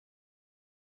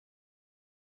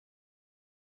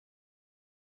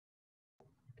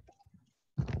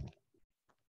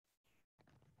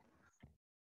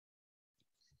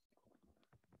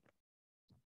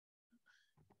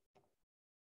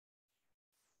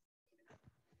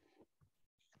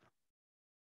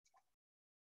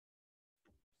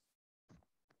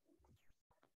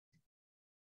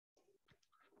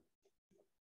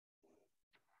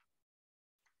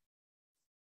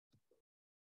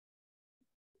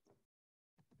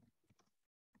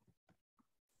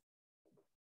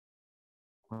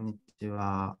こんにち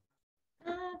は。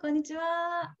こんにち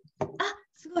は。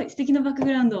すごい素敵なバック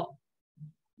グラウンド。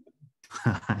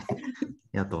あ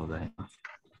りがとうございます。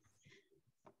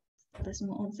私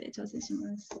も音声調整し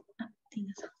ます。リー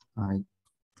ナさん。はい。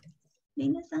リ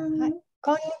ーナさん。はい、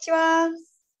こんにちは。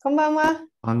こんばんは。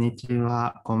こんにち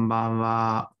は。こんばん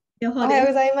は。両方おはよう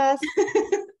ございます。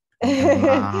おはようご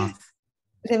ざいます。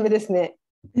全部ですね。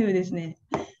全部ですね。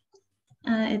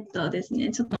ですね、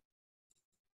ちょっと。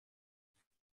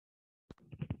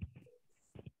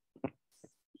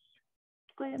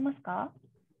聞こえますか？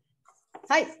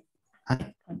はい。は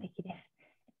い。完璧です。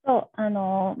万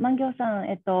行さん、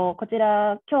こち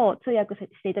ら、今日通訳し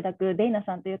ていただくデイナ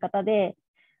さんという方で、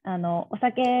お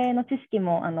酒の知識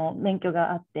も免許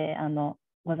があって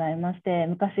ございまして、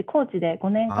昔、高知で5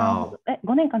年間ほど、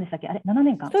5年間でしたっけ？あれ、7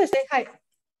年間。そうですね。はい。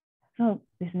そう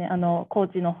ですね、高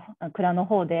知の蔵の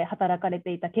方で働かれ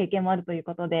ていた経験もあるという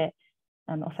ことで、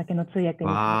お酒の通訳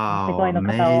にすごいの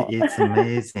方を。It's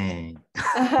amazing.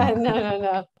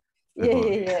 No. いえい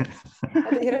えい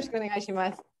え。よろしくお願いし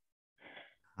ます。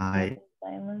はい。ありがとうご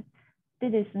ざいます。で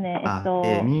ですね、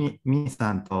ミミ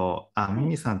さんとナ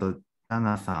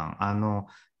ナさん、今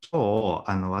日、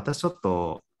私ちょっ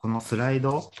と、このスライ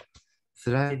ドを、ち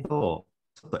ょ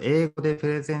っと英語でプ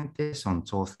レゼンテーション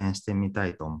挑戦してみた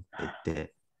いと思ってい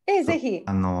て、ぜひ。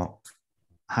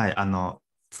はい、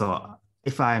そう、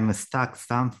if I'm stuck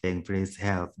something, please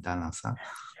help, ダナさん。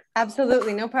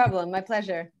Absolutely, no problem. My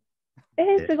pleasure.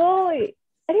 すごい。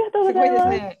ありがとうございます。す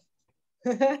ごいで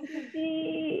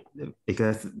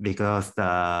すね。because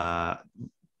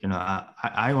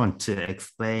I want to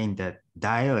explain that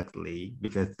directly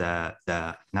because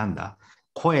なんだ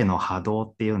声の波動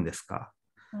っていうんですか。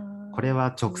これ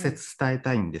は直接伝え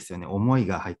たいんですよね。思い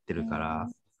が入ってるから。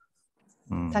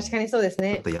確かにそうです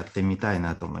ね。ちょっとやってみたい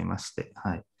なと思いまして。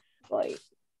はい。すごい。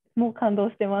もう感動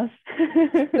してます。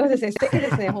そうですね。素敵で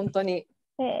すね、本当に。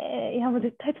いや、もう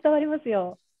絶対伝わります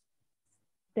よ。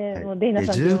で、もうデイナ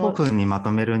さん15分にまと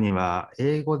めるには、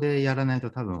英語でやらないと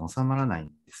多分収まらないん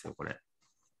ですよ、これ。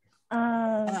で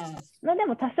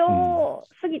も多少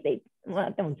過ぎてもら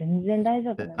っても全然大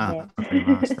丈夫なんで。わかり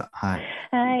ました。はい。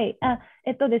はい。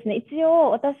ですね、一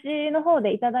応私の方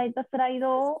でいただいたスライ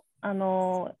ドを、な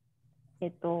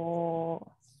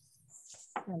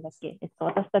んだっけ、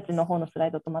私たちの方のスラ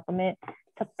イドとまとめ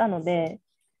ちゃったので、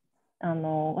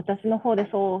私の方で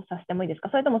操作してもいいですか？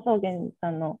それともソーゲンさ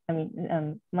んの、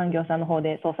万行さんの方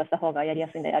で操作した方がやりや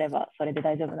すいのであれば、それで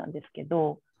大丈夫なんですけ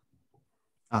ど。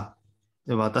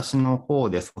で私の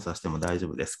方で操作しても大丈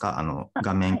夫ですか？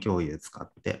画面共有使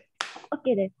って。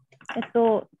OK です。ち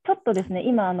ょっとですね、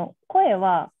今、声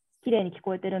はきれいに聞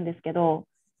こえてるんですけど、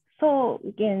ソ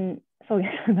ーゲンさん、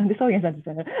なんでソーゲンさんです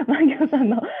よね。万行さん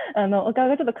の、お顔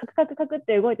がちょっとカクカクカクっ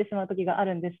て動いてしまう時があ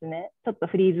るんですね。ちょっと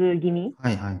フリーズ気味。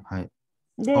はいはいはい。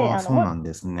で、そうなん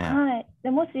ですね。はい。で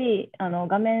もし、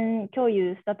画面共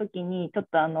有した時に、ちょっ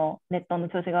とネットの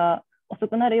調子が遅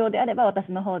くなるようであれば、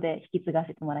私の方で引き継が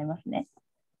せてもらいますね。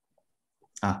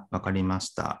わかりま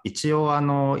した。一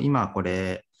応、今こ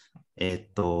れ、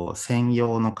専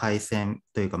用の回線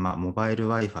というか、モバイル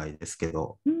Wi-Fi ですけ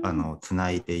ど、つな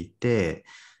いでいて、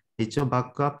一応バ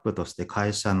ックアップとして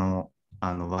会社の、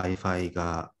Wi-Fi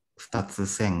が2つ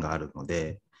線があるの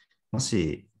で、も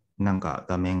しなんか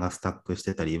画面がスタックし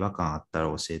てたり違和感あったら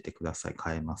教えてください。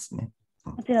変えますね。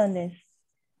もちろんです。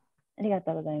ありが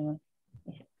とうございます。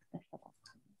よいしょ。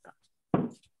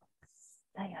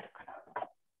台あるかな。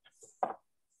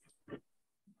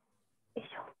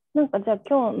なんかじゃあ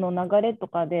今日の流れと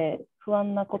かで不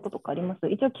安なこととかあります？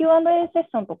一応 Q&A セッシ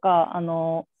ョンとか、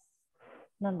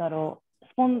なんだろう、ス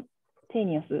ポンテ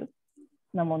ニアス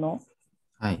なもの、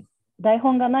はい、台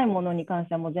本がないものに関し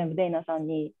てはもう全部デイナさん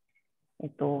に、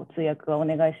通訳はお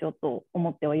願いしようと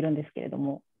思ってはいるんですけれど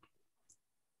も。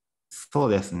そ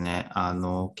うですね。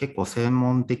結構専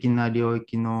門的な領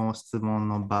域の質問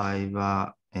の場合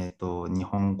は、日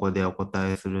本語でお答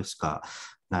えするしか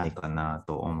ないかな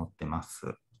と思ってま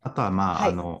す。あと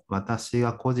は、私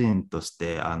が個人とし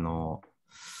て、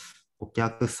お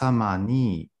客様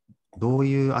にどう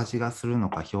いう味がするの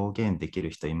か表現でき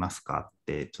る人いますかっ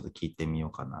てちょっと聞いてみよ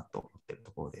うかなと思ってる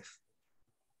ところです。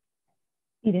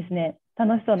いいですね。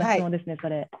楽しそうな質問ですね、そ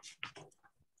れ。わ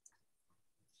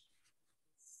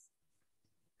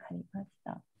かりまし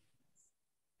た。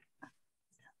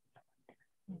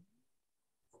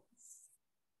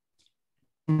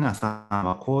皆さん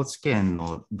は高知県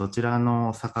のどちら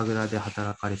の酒蔵で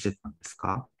働かれてたんです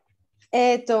か？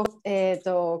高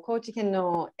知県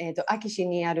の、安芸市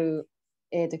にある、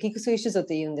菊水酒造っ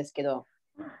て言うんですけど。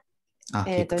あ、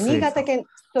菊新水さん。潟県、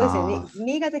そうですね、あ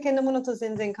新潟県のものと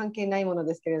全然関係ないもの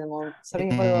ですけれども、それ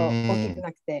ほど大きくえー、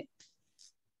なくて、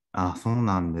あ、そう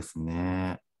なんです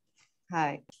ね。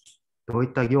はい。どうい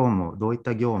った業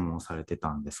務をされて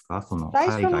たんですか？その最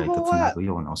初の海外とつな方は、ぐ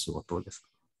ようなお仕事ですか？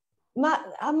まあ、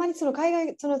あんまりその海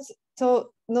外との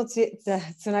つ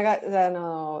なが、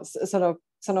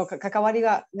その関わり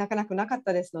がなかなかなかっ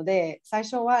たですので、最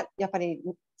初はやっぱり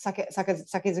酒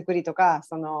造りとか、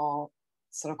その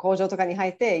工場とかに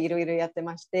入っていろいろやって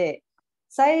まして、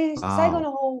最後あ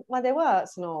の方までは、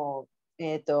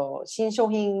新商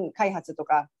品開発と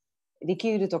か、リ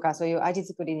キュールとか、そういう味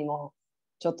作りにも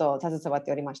ちょっと携わっ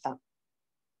ておりました。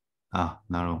あ、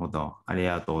なるほど。あり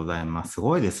がとうございます。す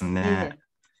ごいですね。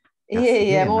いえいえ。いや、すげいえい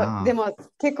え、えな。でも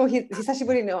結構久し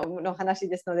ぶりの話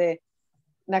ですので、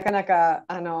なかなか、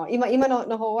今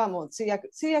の方はもう通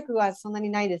訳はそんなに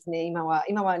ないですね、今は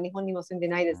日本にも住んで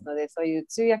ないですので、そういう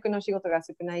通訳の仕事が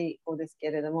少ない方です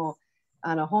けれども、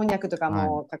翻訳とかはい。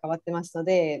も関わってますの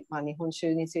で、まあ、日本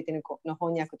酒についての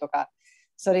翻訳とか、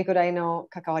それくらいの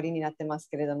関わりになってます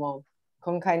けれども、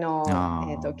今回の、機あ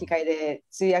会で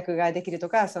通訳ができると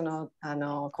か、コ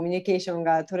ミュニケーション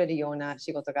が取れるような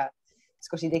仕事が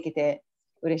少しできて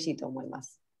嬉しいと思いま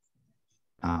す。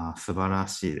素晴ら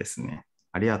しいですね。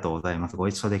ありがとうございます。ご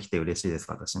一緒できて嬉しいです、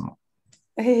私も。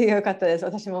よかったです。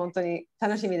私も本当に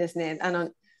楽しみですね。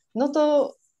能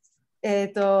登、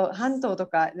半島と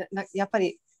かやっぱ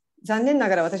り残念な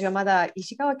がら私はまだ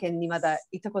石川県にまだ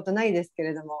行ったことないですけ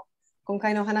れども、今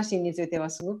回の話については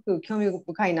すごく興味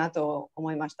深いなと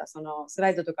思いました。そのス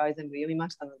ライドとかを全部読みま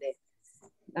したので、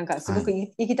なんかすごくは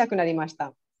い。行きたくなりまし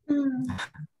た。うん、あ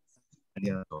り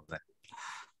がとうござい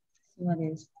そう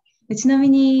です。ちなみ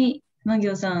に、マギ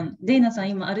ョさん、デイナさん、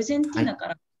今、アルジェンます。はい。ティーナか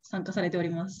ら参加されており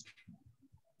ます。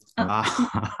あ、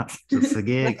あすあ、す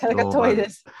げえなかなかグローバル。遠いで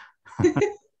す。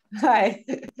はい。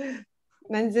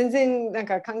全然なん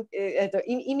か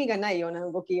意味がないような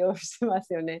動きをしてま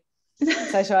すよね。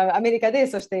最初はアメリカで、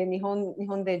そして日本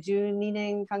で12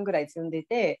年間ぐらい住んで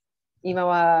て、今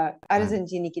はアルはい。ゼン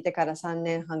チンに来てから3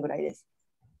年半ぐらいです。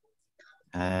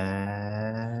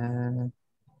面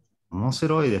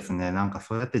白いですね。なんか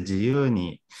そうやって自由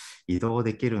に移動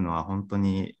できるのは本当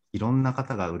にいろんな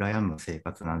方が羨む生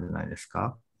活なんじゃないです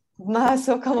か？まあ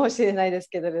そうかもしれないです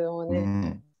けれどもね。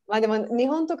ねまあでも日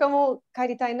本とかも帰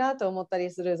りたいなと思った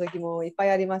りする時もいっぱ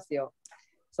いありますよ。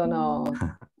その、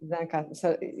なんか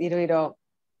いろいろ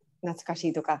懐かし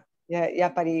いとか、や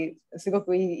っぱりすご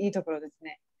くいいところです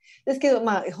ね。ですけど、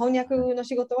まあ翻訳の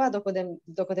仕事はどこで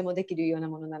もできるような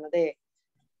ものなので、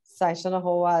最初の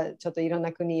方はちょっといろん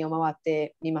な国を回っ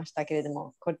てみましたけれど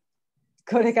も、こ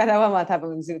れからはまあ多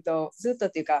分ずっと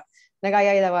っていうか、長い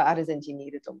間はアルゼンチンに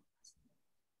いると思う。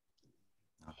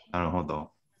なるほ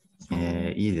ど。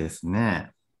いいです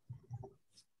ね。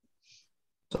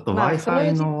ちょっと まあ、その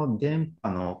Wi-Fi うち、の電波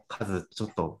の数、ちょ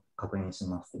っと確認し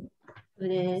ますね。そう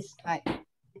です。はい。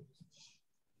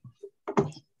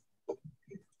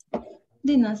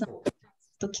デイナさん、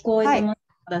と聞こえはい。てます。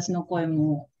私の声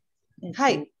も。は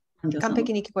い。マギョさんの。よ完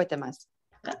璧に聞こえてます。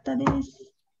かったで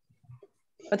す。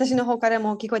私の方から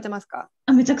も聞こえてますか？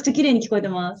あ、めちゃくちゃ綺麗に聞こえて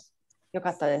ます。よ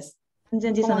かったです。全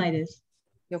然時ここも差ないです。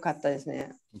よかったです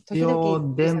ね。一時々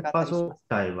応、時差があった電波りします。状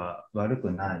態は悪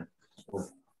くない。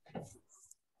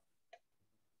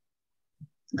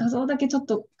画像だけちょっ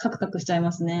とカクカクしちゃいま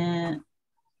すね。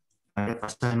あれ、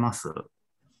しちゃいます。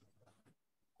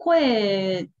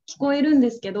声聞こえるんで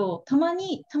すけど、たま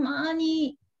に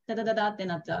ダダダダって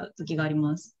なっちゃう時があり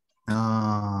ます。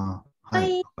は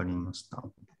い、一回、わかりました。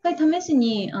一回試し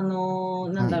に、なん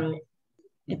はい。だろう、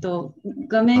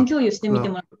画面バッ共有してみて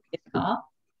クもらっていいですか？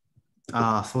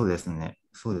そうですね。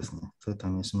そうですね。それ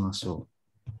試しましょ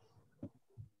う。よ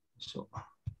いしょ。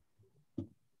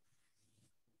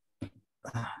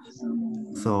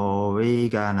So we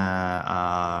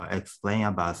gonna explain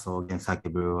about Sogen Sake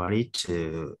Brewery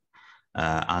to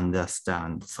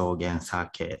understand Sogen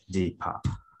Sake deeper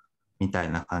みた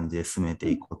いな感じで進めて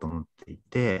いこうと思ってい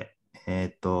て、は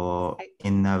い。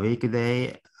in a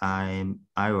weekday, I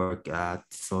work at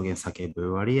Sogen Sake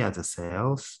Brewery as a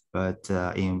sales, but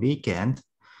in weekend,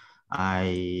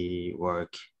 I work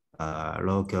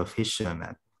local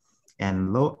fisherman.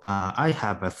 And I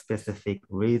have a specific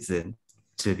reason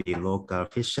to be local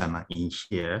fisherman in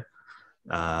here.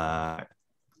 Uh,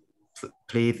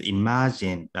 Please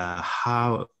imagine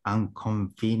how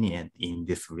inconvenient in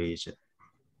this region.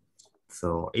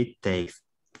 So it takes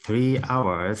 3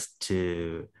 hours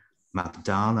to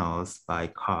McDonald's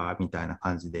by car みたいな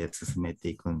感じで進めて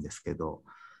いくんですけど、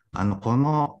こ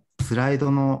のスライ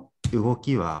ドの動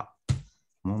きは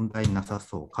問題なさ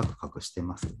そう。カクカクして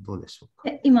ます。どうでしょうか？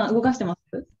今動かしてま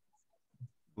す？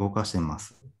動かしてま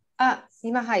す。あ、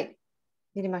今、はい。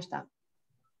見れました。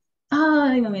あ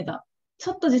あ、今見えた。ち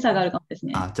ょっと時差があるかもです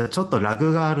ね。あ、じゃあちょっとラ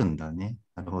グがあるんだね。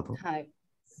なるほど。はい。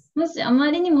もしあ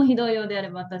まりにもひどいようであれ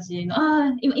ば、私の、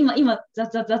今、ザッ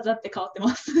ザッザッザッって変わって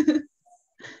ます。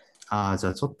ああ、じ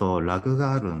ゃあちょっとラグ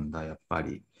があるんだ、やっぱ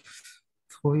り。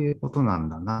そういうことなん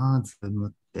だな、ズーム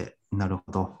って。なる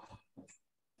ほど。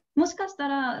もしかした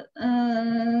ら、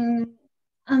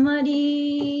あま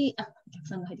り、お客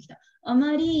さんが入ってきた。あ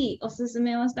まりおすす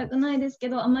めはしたくないですけ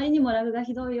ど、あまりにもラグが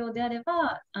ひどいようであれ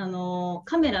ば、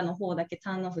カメラの方だけ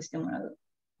ターンオフしてもらう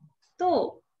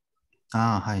と、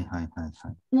ああ、はいはいはい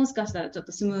はい。もしかしたらちょっ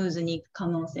とスムーズにいく可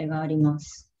能性がありま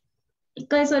す。一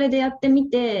回それでやってみ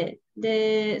て、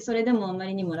で、それでもあま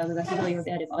りにもラグがひどいよう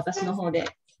であれば、私の方で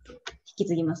引き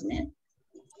継ぎますね。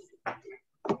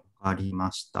わかり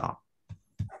ました。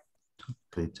ちょっ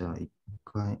とじゃあ一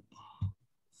回、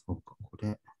そうか、こ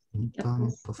れ、インターネ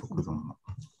ット速度も。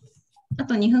あ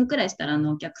と2分くらいしたら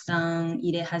お客さん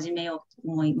入れ始めようと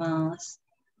思います。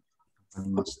わか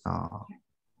りました。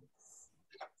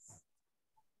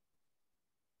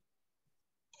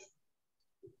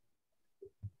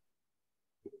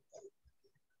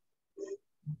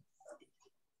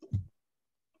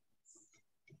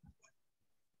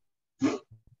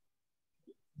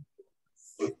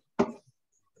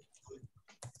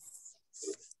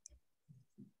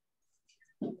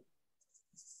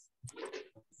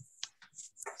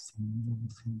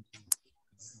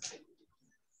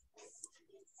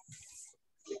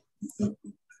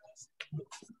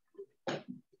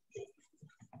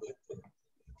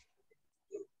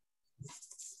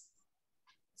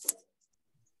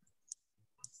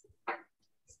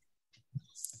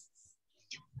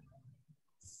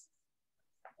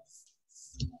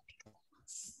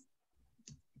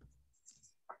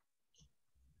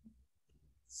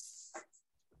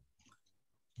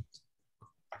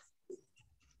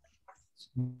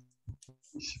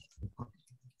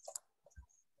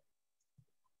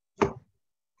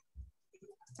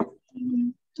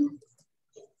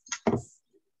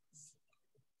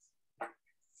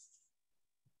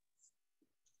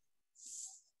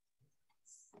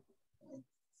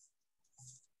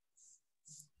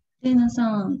デーナ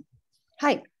さん、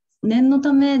はい。念の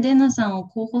ためデーナさんを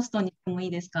コーホストにしてもいい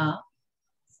ですか？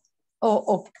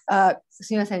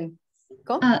すみません。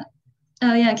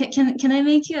Yeah, can I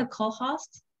make you a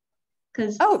co-host?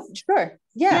 Because Oh, sure.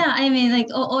 Yeah, yeah, I mean, like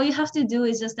all you have to do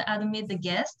is just admit the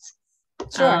guests.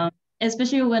 sure.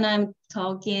 Especially when I'm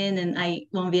talking and I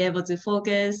won't be able to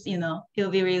focus,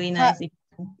 it'll be really nice.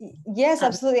 Yes,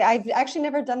 absolutely. I've actually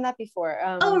never done that before.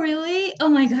 Oh, really? Oh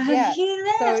my God, yeah. he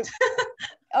left.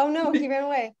 Oh no, he ran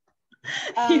away.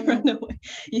 He ran away.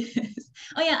 Yes.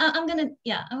 Oh yeah, I'm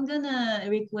gonna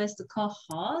request a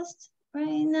co-host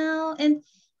right now. And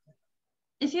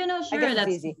if you're not I guess sure, it's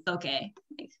that's easy. okay.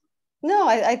 No,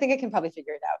 I think I can probably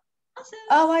figure it out. Awesome.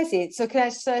 Oh, I see. So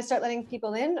should I start letting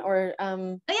people in or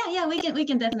Oh, yeah, we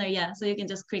can definitely, yeah. So you can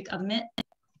just click admit.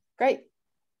 Great.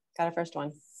 Got a first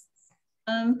one.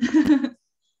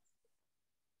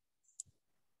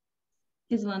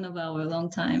 He's one of our long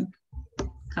time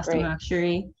customer Great.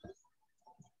 actually.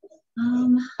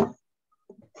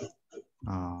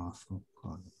 ああ、そうか。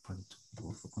やっぱりちょっと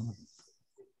遅くなる。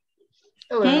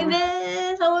Hello. Hey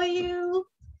Ben, how are you?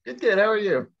 Good, good. How are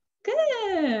you?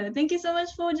 Good. Thank you so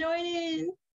much for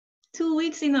joining 2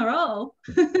 weeks in a row.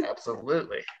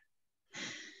 Absolutely.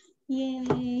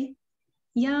 Yay.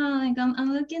 Yeah, like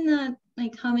I'm looking at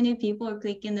like how many people are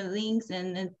clicking the links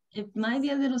and it might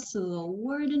be a little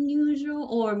slower than usual,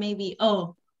 or maybe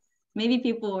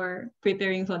people are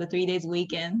preparing for the 3 days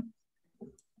weekend.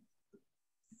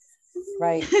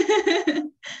 Right.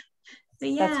 But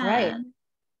yeah. That's right.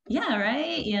 Yeah,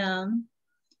 right? Yeah.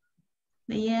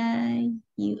 But yeah,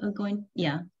 you are going,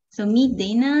 yeah. So meet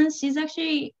Dana. She's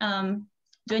actually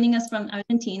joining us from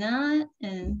Argentina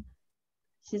and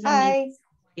she's a Hi.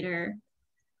 later.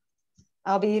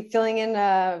 I'll be filling in,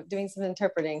 doing some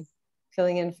interpreting,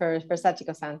 filling in for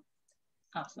Sachiko-san.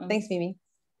 Awesome. Thanks, Mimi.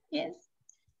 Yes.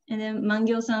 And then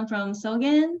Mangyo-san from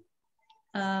Sogen.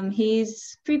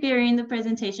 He's preparing the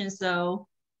presentation, so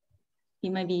he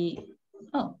might be,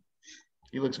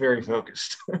 He looks very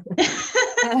focused.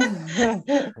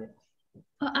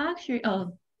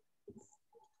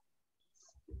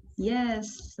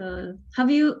 Yes. Have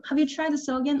you tried the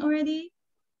Sogen already?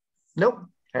 Nope.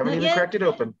 Haven't Not even yet? cracked it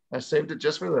open. I saved it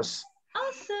just for this.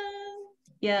 Awesome.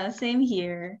 Yeah, same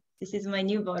here. This is my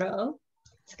new bottle.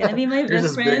 It's gonna be my Yours best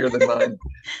is friend. bigger than mine.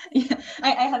 Yeah,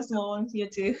 I have small ones here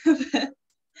too.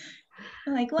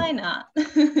 I'm like, why not?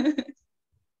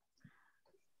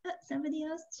 Somebody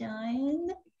else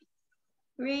joined.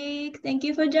 Rick, thank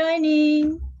you for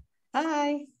joining.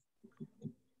 Hi.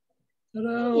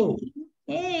 Hello.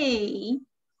 Hey,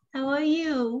 how are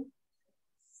you?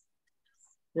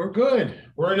 We're good.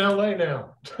 We're in LA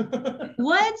now.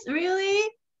 What? Really?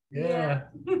 Yeah.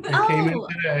 I came in Oh,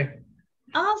 today.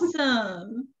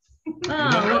 awesome. We didn't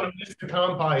Wow, want to miss the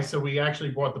Kampai, so we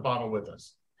actually brought the bottle with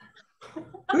us.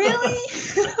 really?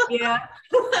 Yeah.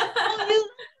 Oh,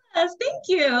 yes, thank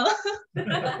you.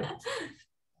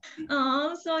 Oh,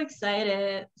 I'm so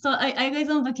excited. So are you guys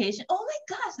on vacation? Oh my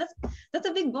gosh, that's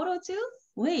a big bottle too?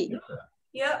 Wait.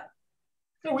 Yep.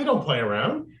 No, we don't play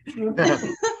around.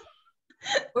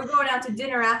 We're going out to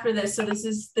dinner after this, so this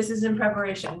is in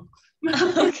preparation.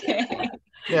 Okay.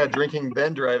 Yeah, drinking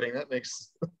then driving, that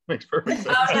makes perfect sense.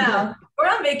 Oh no, we're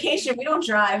on vacation. We don't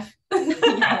drive.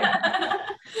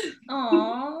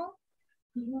 Aw.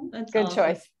 That's Good awesome.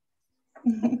 choice.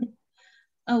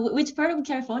 Oh, which part of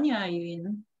California are you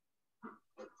in?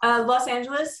 Los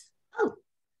Angeles. Oh.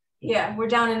 Yeah, we're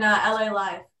down in LA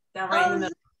Live, down right in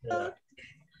the middle.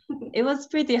 Yeah. It was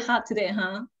pretty hot today,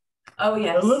 huh? Oh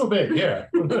yes. A little bit, yeah.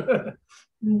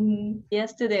 Mhm.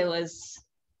 Yesterday was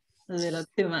a little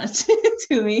too much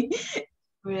to me.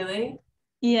 Really?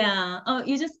 Yeah. Oh,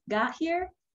 you just got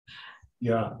here?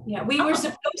 Yeah. Yeah, we were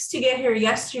supposed to get here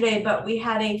yesterday, but we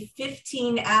had a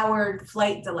 15-hour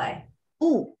flight delay.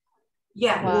 Oh.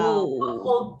 Yeah. Wow. A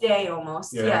whole day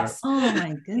almost. Yeah. Yes. Oh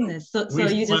my goodness. So We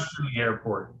you slept just, in the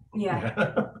airport. Yeah.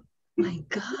 my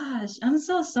gosh, I'm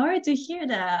so sorry to hear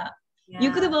that.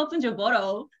 You could have opened your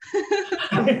bottle.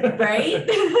 Right?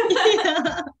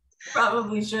 Yeah.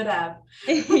 Probably should have.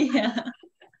 Yeah.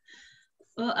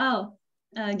 Well,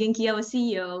 Genki, our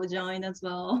CEO, joined as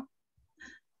well.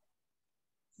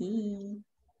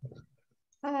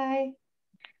 Hi.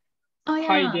 Oh yeah.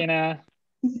 Hi, Dina.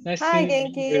 Nice Hi, to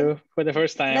meet Genki. you for the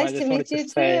first time. Nice to meet you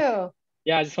say, too.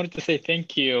 yeah, I just wanted to say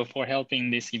thank you for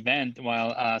helping this event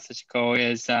while Sachiko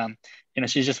is,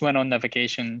 she just went on a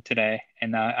vacation today,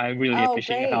 and I really Oh,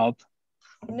 appreciate your great. help.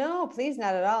 No, please,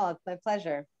 not at all. It's my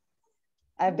pleasure.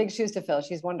 I have big shoes to fill.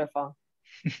 She's wonderful.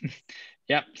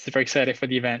 Yeah, super excited for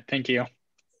the event. Thank you.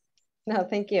 No,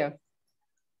 thank you.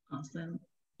 Awesome.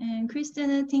 And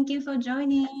Christina, thank you for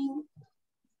joining.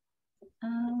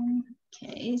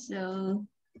 Okay, so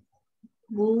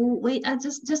we'll wait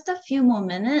just a few more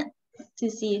minutes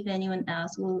to see if anyone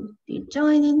else will be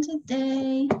joining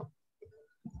today.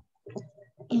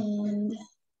 And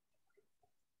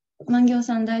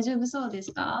Mangyo-san, 大丈夫そうで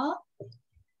すか？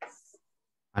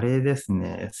あれです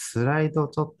ね、スライド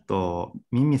ちょっと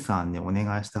ミミさんにお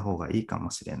願いした方がいいか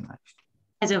もしれない。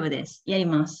大丈夫です。やり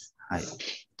ます。はい。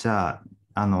じゃ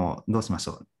あ、どうしまし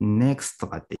ょう。NEXT と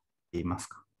かって言います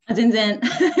か？全然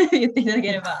言っていただ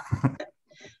ければ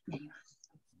やります。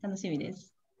楽しみで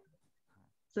す。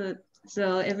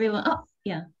So everyone, oh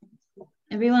yeah,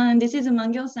 everyone, this is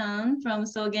Mangyo-san from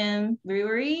Sogen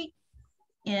Brewery,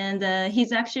 and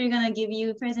he's actually gonna give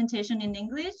you a presentation in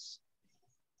English,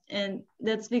 and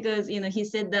that's because he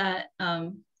said that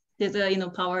there's a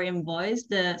power in voice,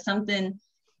 that something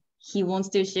he wants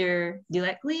to share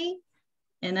directly,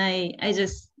 and I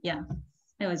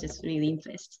was just really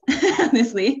impressed,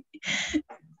 honestly.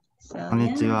 So, こん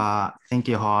にちは。Thank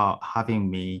you for having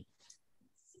me.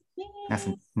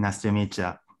 Nice to meet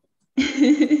you.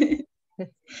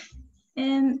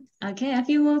 And okay, a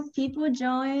few more people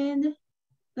joined.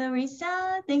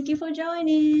 Larissa, thank you for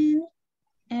joining.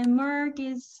 And Mark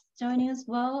is joining as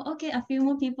well. Okay, a few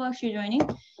more people actually joining.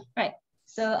 Right,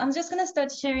 so I'm just gonna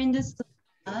start sharing this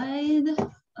slide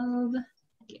of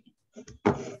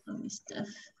stuff.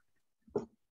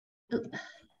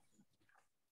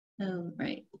 Oh,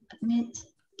 right, admit.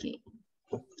 Okay.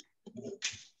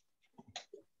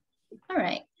 All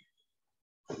right.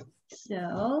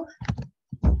 So,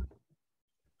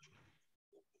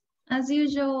 as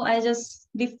usual,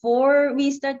 before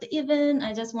we start the event,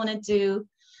 I just wanted to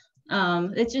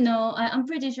let you know, I'm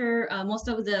pretty sure most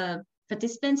of the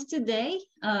participants today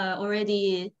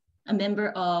already a member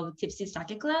of Tipsy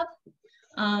Sake Club.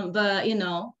 But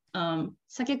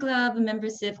Sake Club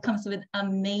membership comes with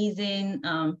amazing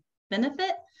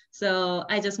benefit. So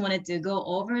I just wanted to go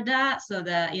over that so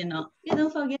that you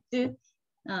don't forget to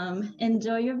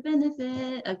enjoy your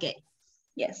benefit. Okay.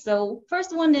 Yes. So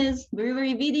first one is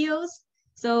brewery videos.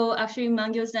 So actually,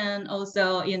 Mangyo-san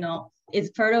also is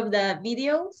part of the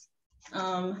videos.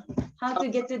 How to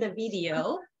get to the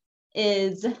video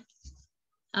is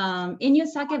in your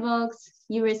sake box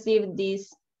you receive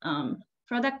this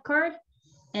product card,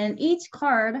 and each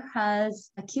card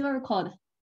has a QR code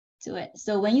to it.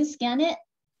 So when you scan it,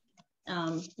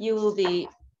 you'll be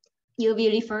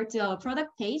referred to our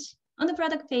product page. On the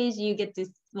product page, you get to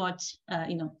watch,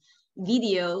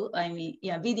 video.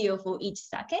 Video for each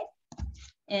sake.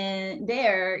 And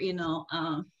there,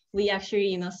 we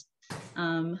actually,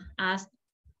 asked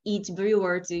each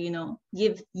brewer to,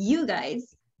 give you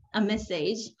guys a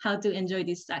message how to enjoy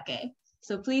this sake.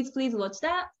 So please watch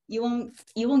that. You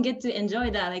won't get to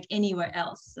enjoy that like anywhere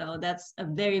else. So that's a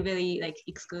very, very like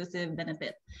exclusive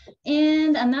benefit.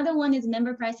 And another one is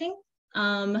member pricing.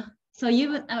 So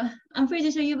I'm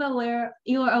pretty sure you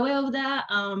are aware of that.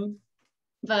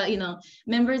 But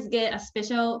members get a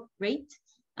special rate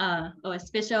or a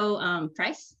special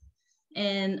price.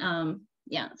 And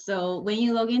so when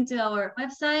you log into our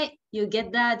website, you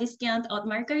get that discount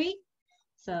automatically.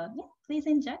 So yeah, please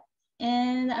enjoy.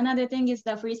 And another thing is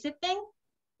the free shipping.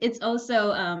 It's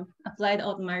also applied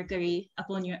automatically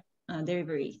upon your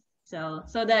delivery. So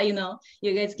that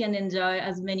you guys can enjoy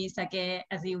as many sake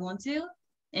as you want to,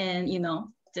 and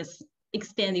just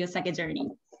expand your sake journey.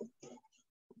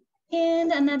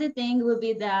 And another thing will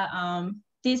be that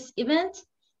this event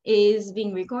is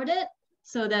being recorded,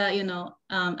 so that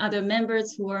other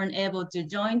members who weren't able to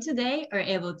join today are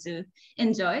able to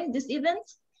enjoy this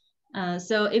event.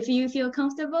 So if you feel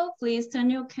comfortable, please turn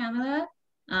your camera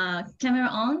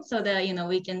on, so that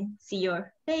we can see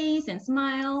your face and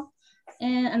smile.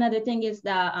 And another thing is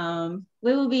that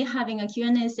we will be having a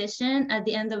Q&A session at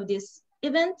the end of this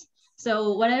event.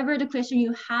 So whatever the question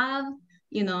you have,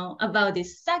 about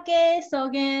this sake,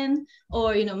 Sogen,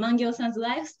 or Mangyo-san's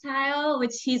lifestyle,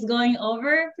 which he's going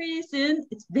over pretty soon.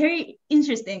 It's very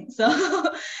interesting. So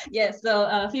yeah,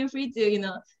 so feel free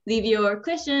to leave your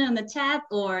question in the chat,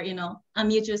 or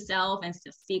unmute yourself and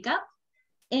just speak up.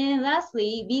 And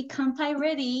lastly, be Kampai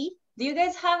ready. Do you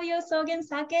guys have your Sogen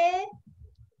sake?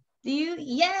 Do you?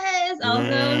 Yes, awesome.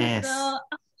 Yes. So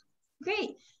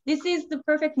great. This is the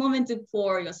perfect moment to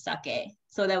pour your sake,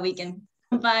 so that we can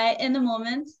Kampai in a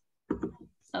moment.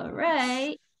 All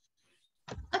right.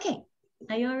 Okay,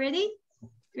 are you all ready?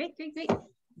 Great.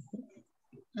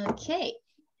 Okay.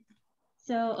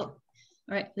 So, all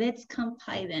right, let's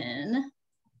Kampai then.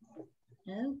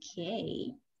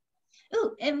 Okay.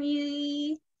 Oh,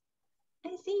 Emily,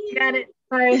 I see you. Got it.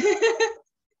 Sorry.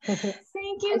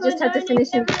 Thank you I for just had to joining,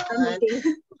 finish a everyone.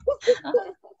 meeting.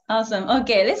 Awesome.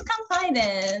 Okay, let's Kampai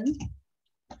then.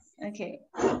 Okay.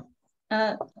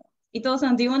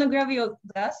 Ito-san, do you want to grab your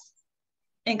glass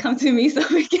and come to me so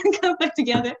we can come back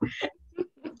together?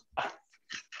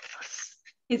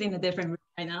 He's in a different room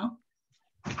right now.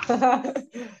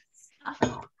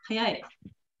 Hayai.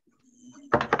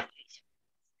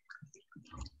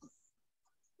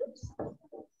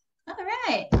 All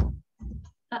right.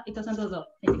 Ito-san, どうぞ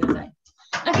入ってください。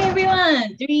Okay,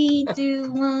 everyone. 3, 2,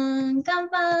 1, 乾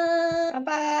杯.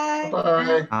 Bye.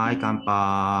 Bye. Hi,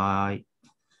 Kampai.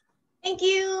 Thank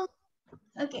you.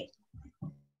 Okay.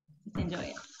 Let's enjoy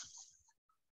it.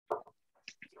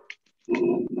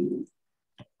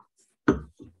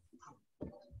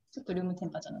 Just room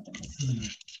temperature になってま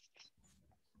す。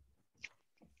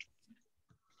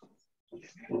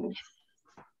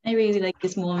I really like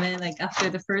this moment, like after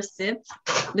the first sip,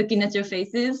 looking at your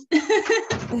faces.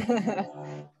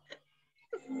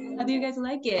 How do you guys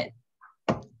like it?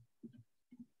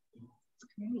 It's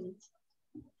great.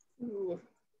 Ooh.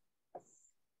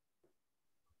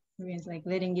 Everyone's like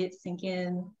letting it sink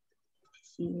in.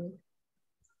 See.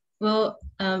 Well,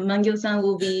 Mangyo-san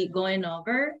will be going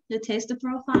over the taste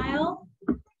profile.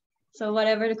 So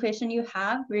whatever the question you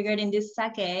have regarding this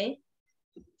sake,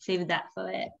 save that for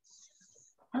it.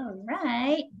 All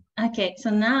right. Okay, so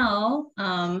now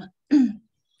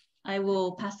I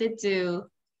will pass it to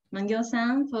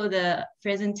Mangyo-san for the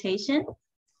presentation.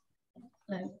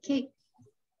 Okay.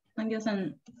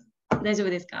 Mangyo-san, 大丈夫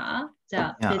ですか? じ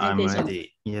ゃあ、 Yeah, I'm presentation.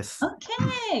 ready. Yes.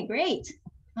 Okay, great.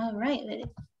 All right,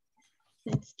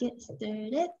 let's get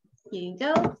started. Here you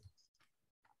go.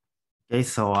 Okay,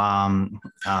 so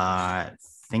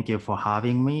thank you for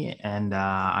having me, and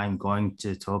I'm going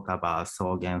to talk about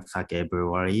Sogen Sake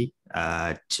Brewery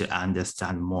to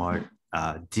understand more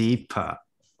deeper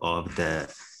of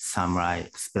the samurai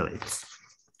spirits.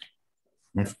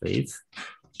 Next, please.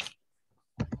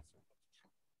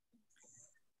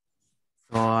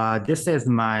 So this is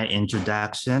my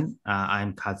introduction.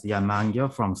 I'm Kazuya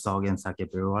Mangyo from Sogen Sake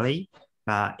Brewery.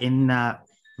 In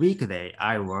weekday,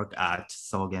 I work at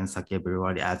Sogen Sake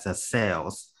Brewery as a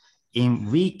sales.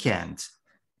 In weekend,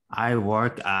 I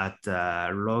work at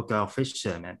local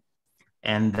fishermen.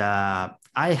 And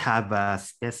I have a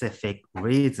specific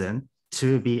reason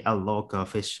to be a local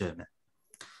fisherman.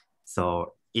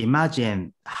 So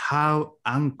imagine how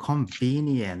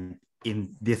inconvenient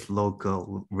in this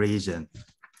local region.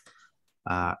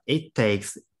 It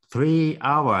takes 3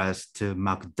 hours to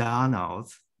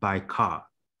McDonald's by car.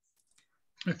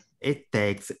 It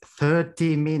takes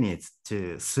 30 minutes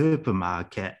to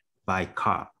supermarket by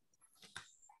car.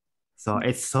 So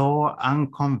it's so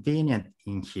inconvenient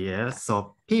in here.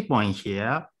 So people in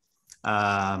here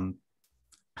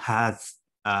has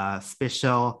a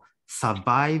special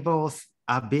survival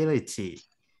ability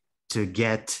to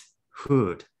get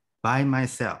food by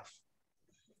myself.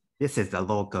 This is the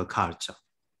local culture.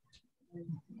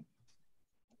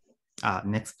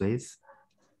 Next, please.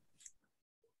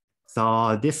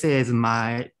 So this is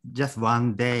my just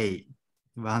one day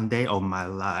of my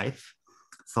life.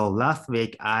 So last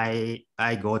week I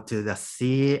go to the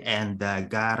sea and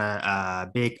got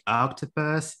a big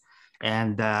octopus,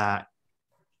 and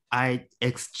I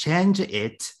exchange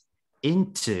it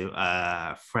into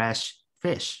a fresh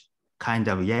fish, kind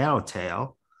of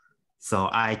yellowtail. So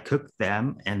I cook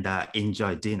them and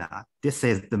enjoy dinner. This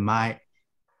is my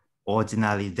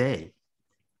ordinary day.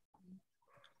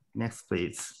 Next,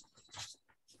 please.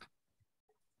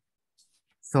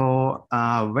 So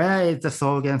where is the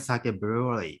Sogen Sake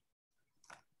Brewery?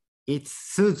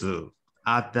 It's Suzu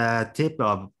at the tip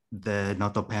of the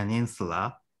Noto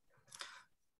Peninsula.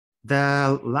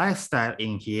 The lifestyle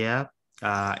in here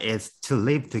is to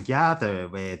live together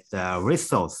with the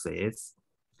resources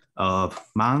of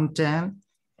mountain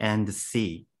and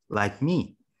sea, like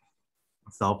me.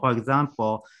 So for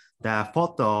example, the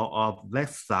photo of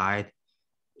left side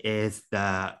is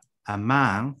a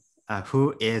man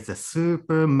who is a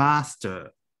super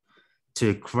master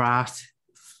to craft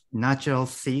natural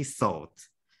sea salt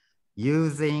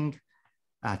using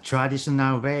a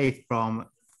traditional way from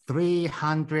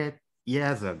 300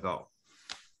 years ago.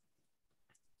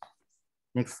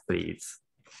 Next, please.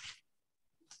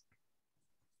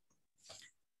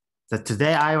 So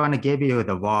today I want to give you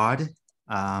the word.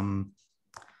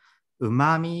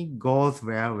 Umami goes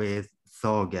well with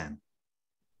Sogen.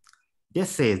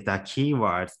 This is the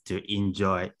keyword to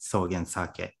enjoy Sogen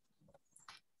sake.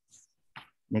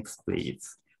 Next,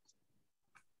 please.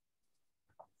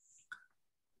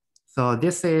 So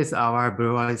this is our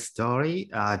brewery story.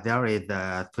 There is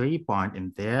 3 points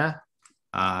in there.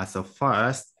 So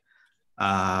first,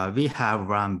 we have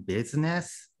run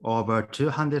business over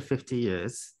 250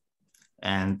 years.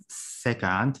 And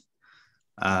second,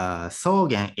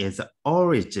 Sogen is the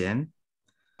origin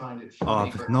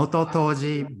of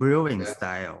Nototoji brewing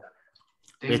style,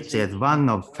 which is one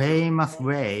of famous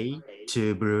way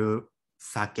to brew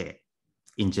sake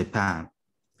in Japan.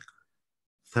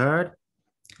 Third,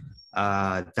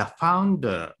 the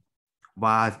founder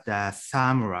was the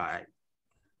samurai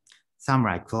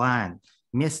clan,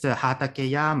 Mr.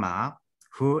 Hatakeyama,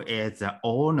 who is the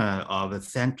owner of the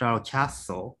central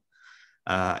castle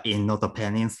in Noto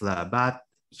Peninsula, but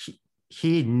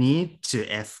he need to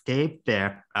escape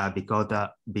there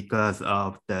because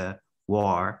of the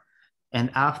war. And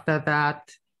after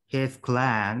that, his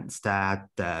clan started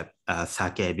the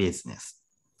sake business.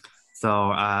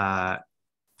 So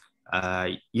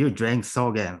you drink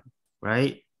Sogen,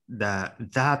 right?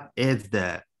 That is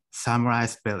the samurai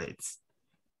spirits.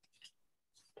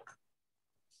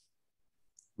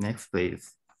 Next,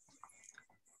 please.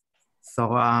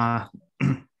 So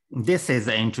this is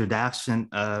the introduction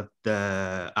of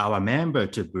our member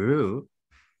to brew.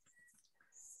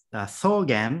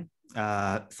 Sogen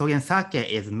sake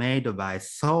is made by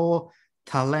so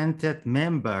talented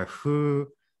member who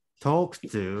talks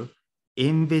to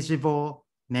invisible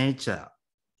nature.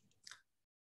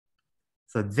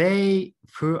 So they,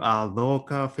 who are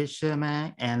local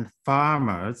fishermen and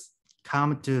farmers,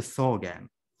 come to Sogen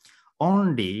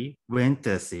only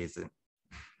winter season.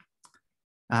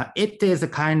 It is a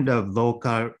kind of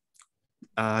local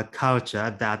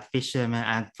culture that fishermen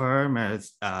and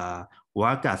farmers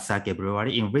work at sake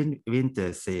brewery in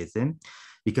winter season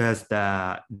because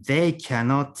they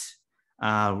cannot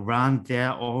run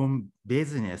their own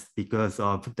business because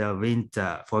of the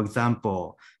winter. For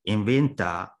example, in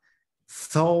winter,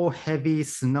 so heavy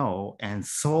snow and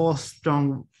so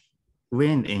strong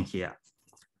wind in here.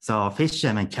 So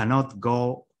fishermen cannot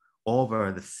go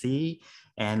over the sea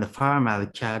and the farmer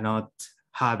cannot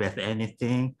harvest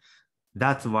anything.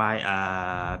 That's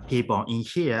why people in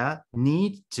here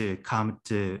need to come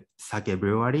to sake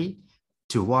brewery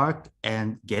to work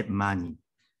and get money.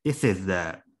 This is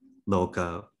the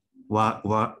local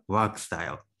work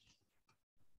style.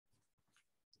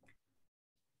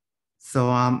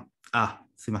 So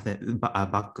すいません、バ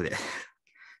ックで。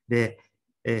で、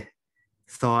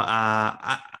So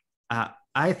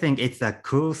I think it's a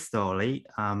cool story.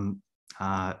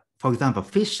 For example,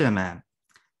 fishermen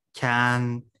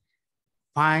can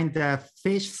find a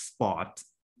fish spot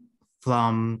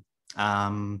from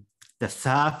the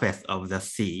surface of the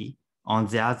sea. On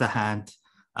the other hand,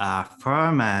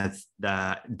 farmers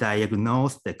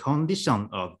diagnose the condition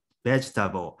of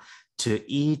vegetable to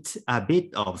eat a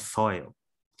bit of soil.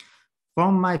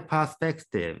 From my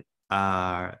perspective,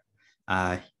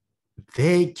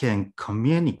 they can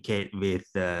communicate with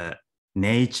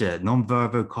nature,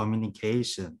 nonverbal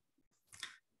communication.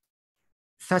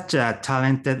 Such a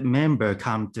talented member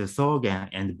come to Sogen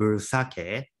and brew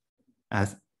sake.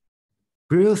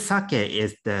 Brew sake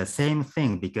is the same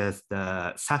thing because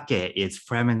the sake is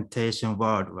fermentation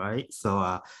word, right?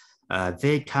 So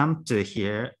they come to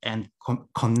here and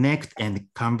connect and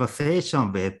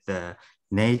conversation with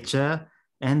nature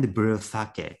and brew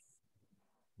sake.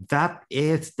 That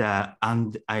is the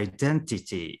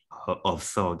identity of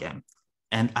Sogen.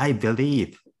 And I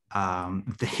believe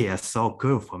they are so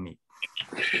cool for me.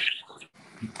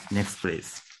 Next,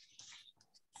 please.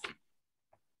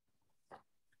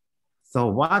 So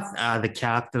what are the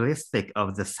characteristics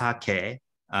of the sake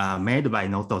made by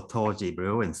Noto Toji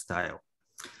brewing style?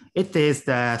 It is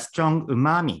the strong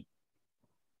umami.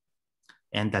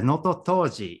 And the Noto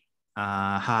Toji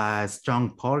has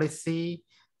strong policy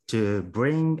to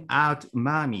bring out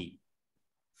umami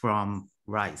from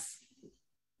rice.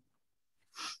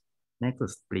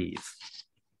 Next, please.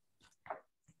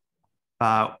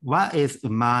 What is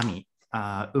umami?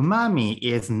 Umami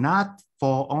is not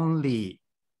for only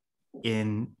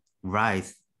in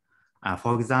rice.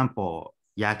 For example,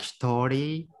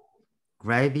 yakitori,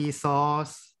 gravy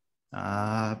sauce,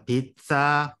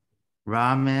 pizza,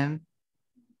 ramen,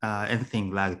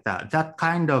 anything like that. That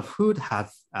kind of food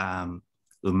has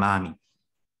umami.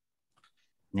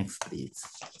 Next, please.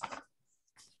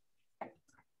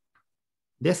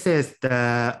 This is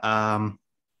the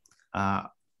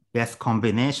best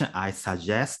combination I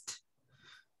suggest.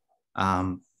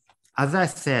 As I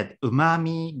said,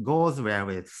 umami goes well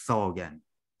with Sogen.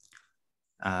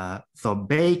 So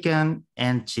bacon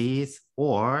and cheese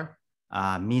or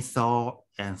miso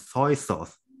and soy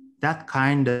sauce, that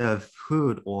kind of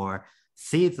food or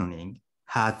seasoning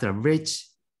has a rich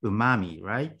umami,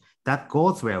 right? That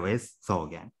goes well with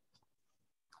Sogen.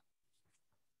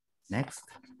 Next.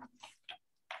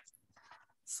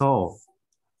 So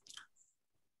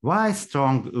why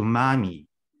strong umami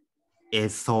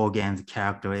is Sogen's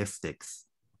characteristics?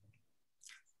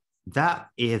 That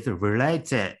is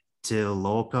related to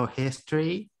local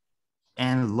history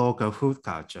and local food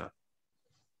culture.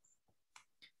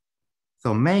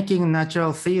 So making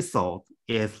natural sea salt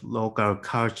is local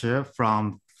culture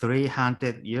from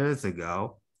 300 years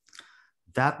ago.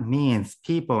 That means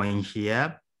people in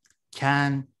here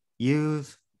can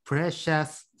use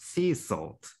precious sea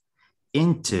salt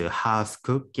into house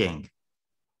cooking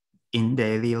in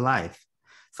daily life.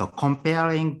 So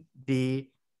comparing the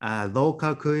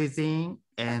local cuisine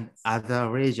and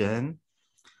other region,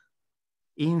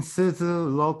 in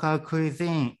Suzu, local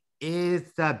cuisine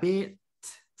is a bit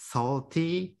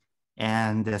salty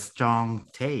and a strong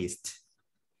taste.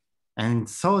 And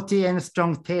salty and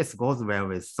strong taste goes well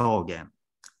with Sogen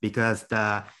because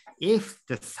if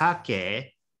the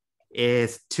sake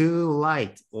is too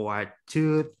light or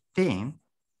too thin,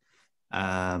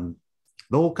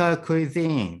 local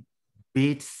cuisine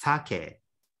beats sake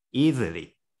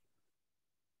easily.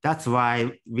 That's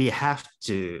why we have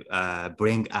to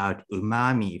bring out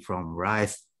umami from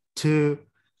rice to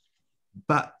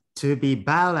be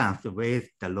balanced with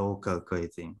the local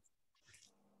cuisine.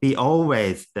 Be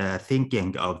always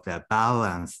thinking of the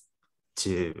balance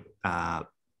to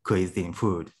cuisine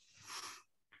food.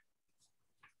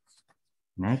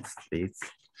 Next, please.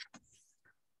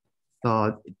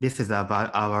 So this is about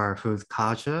our food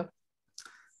culture.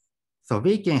 So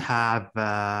we can have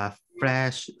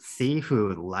fresh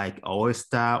seafood like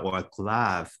oyster or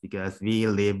crabs because we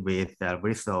live with the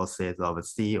resources of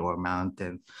sea or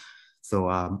mountain.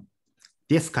 So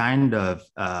this kind of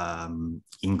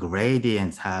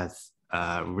ingredients has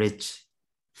rich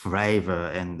flavor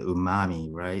and umami,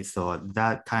 right? So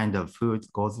that kind of food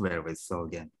goes well with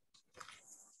Sogen.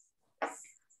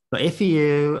 So if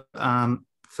you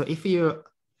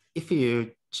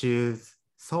choose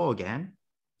Sogen,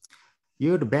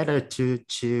 you'd better to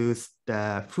choose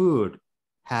the food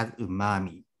has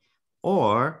umami.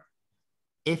 Or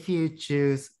if you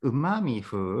choose umami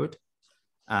food,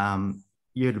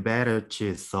 you'd better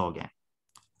choose Sogen.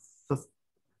 So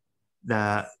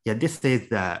this is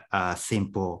the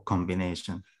simple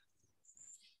combination.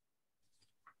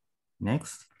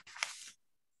 Next.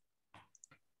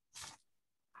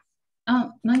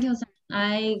 Mangyo-san,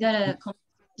 I got a comment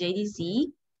from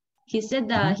JDC. He said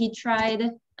that he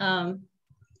tried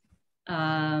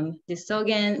this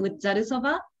Sogen with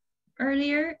zarusoba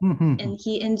earlier, and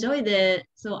he enjoyed it.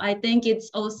 So I think it's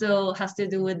also has to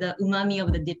do with the umami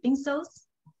of the dipping sauce.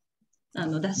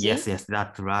 Yes,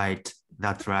 that's right.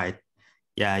 That's right.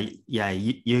 Yeah,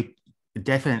 you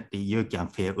definitely you can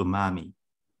feel umami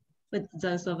with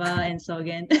zarusoba and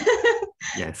Sogen.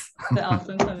 Yes. The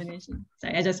awesome combination.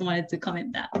 Sorry, I just wanted to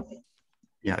comment that.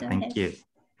 Yeah, thank you.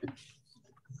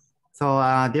 So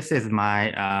this is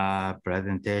my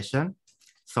presentation.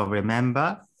 So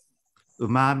remember,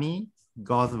 umami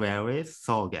goes well with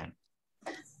Sogen.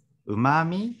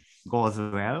 Umami goes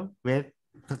well with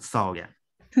Sogen.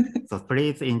 So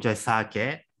please enjoy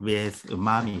sake with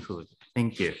umami food.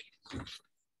 Thank you.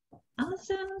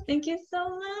 Awesome. Thank you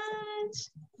so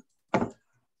much.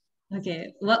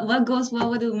 Okay, what goes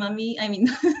well with umami? I mean,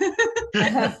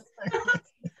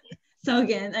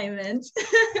 Sogen, I meant.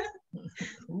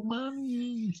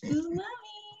 Umami. Umami.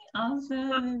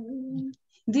 Awesome.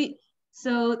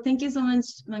 So thank you so much,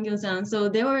 Mangyo-san. So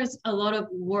there was a lot of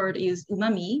word used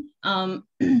umami. Do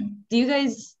you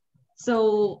guys,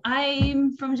 so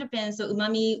I'm from Japan, so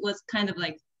umami was kind of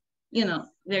like,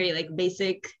 very like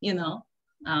basic,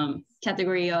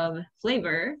 category of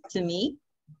flavor to me.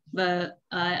 But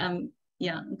I'm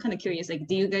kind of curious, like,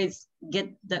 do you guys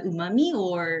get the umami,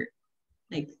 or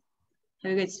like, how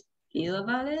do you guys feel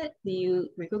about it? Do you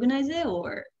recognize it,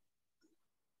 or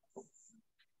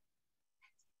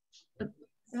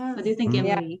what do you think,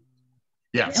 Emily?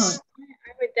 Yes.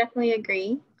 I would definitely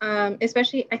agree.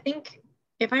 Especially, I think,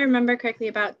 if I remember correctly,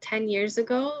 about 10 years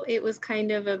ago, it was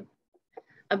kind of a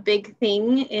big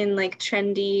thing in like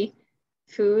trendy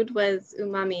food was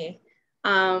umami.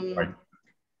 Right.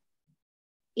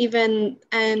 Even,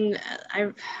 and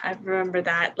I remember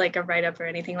that, like a write-up or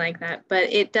anything like that,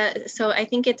 but it does, so I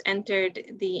think it's entered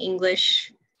the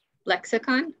English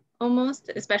lexicon almost,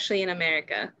 especially in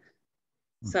America.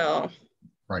 So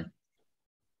right.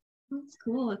 That's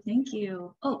cool. Thank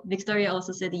you. Oh, Victoria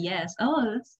also said yes.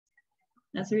 Oh,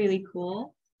 that's really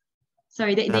cool.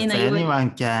 Sorry, Dana,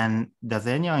 does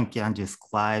anyone can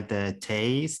describe the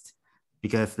taste?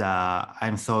 Because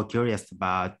I'm so curious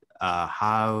about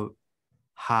how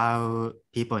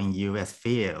people in US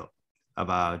feel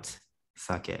about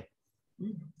sake.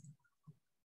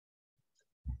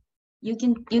 You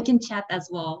can chat as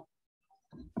well.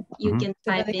 You can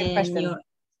type in your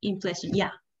impression. Yeah.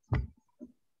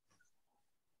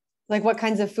 Like, what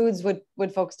kinds of foods would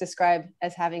folks describe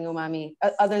as having umami,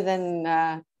 other than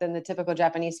the typical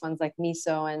Japanese ones like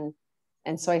miso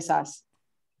and soy sauce?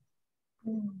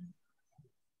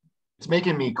 It's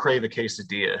making me crave a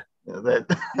quesadilla.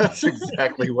 That's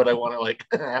exactly what I want to like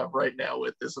have right now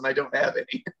with this, and I don't have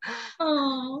any.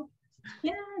 Oh,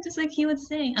 yeah, just like he was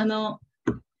saying. Dana,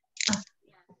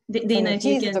チ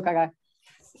ーズとかが、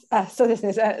そうです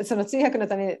ね。その通訳の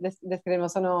ためですけれども、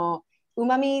そのう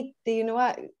まみっていうの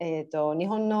は、日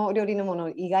本の料理のもの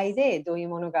以外でどういう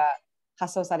ものが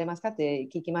発想されますかって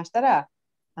聞きましたら、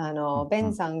ベ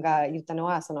ンさんが言ったの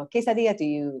は、そのケサディアと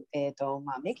いう、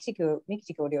メキシコ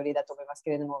料理だと思います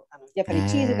けれども、やっぱり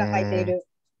チーズが入っている、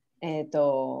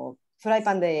フライ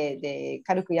パンで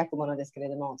軽く焼くものですけれ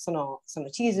ども、その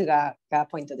チーズが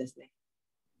ポイントですね。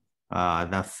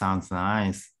That sounds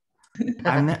nice.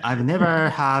 I've never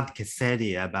had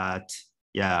quesadilla, but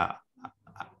yeah,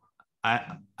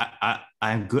 I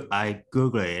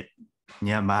Google it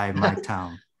near my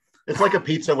town. It's like a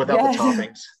pizza without the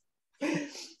toppings.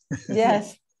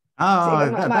 Yes. Oh,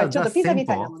 that's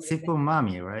simple. Simple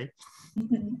umami, right?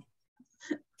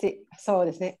 そう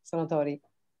ですね、その通り。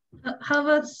How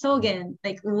about Sogen?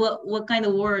 Like, what kind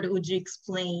of word would you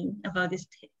explain about this,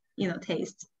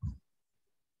 taste?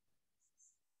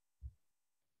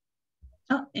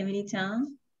 Oh,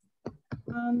 Emily-chan.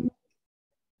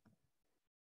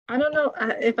 I don't know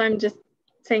if I'm just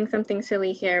saying something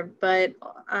silly here, but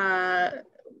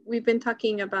we've been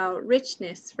talking about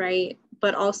richness, right?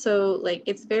 But also, like,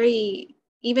 it's very,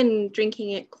 even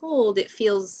drinking it cold, it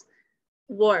feels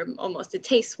warm almost. It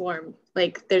tastes warm.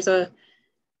 Like, there's a,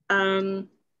 な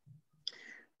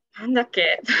んだっ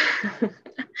け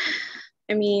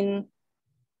I mean,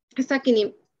 さっき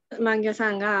に万魚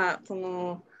さんがそ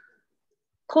の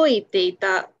濃いって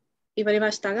言われ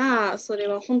ましたが、それ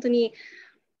は本当に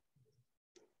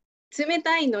冷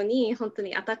たいのに本当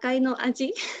に温かいの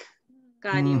味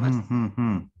があります。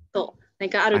そう、なん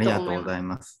かあると思い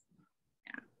ます。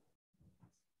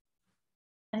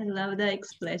I love that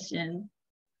expression.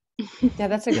 Yeah,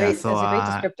 that's a great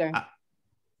descriptor.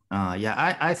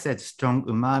 Yeah, I said strong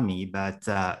umami, but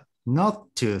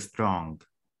not too strong.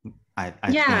 I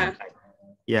think.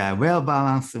 Yeah, well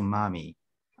balanced umami.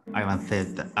 I want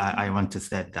to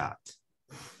say that.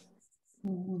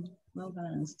 Well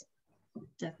balanced.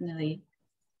 Definitely.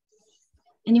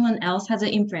 Anyone else has an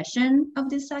impression of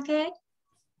this sake?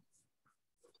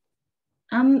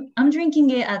 I'm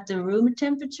drinking it at the room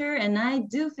temperature, and I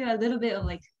do feel a little bit of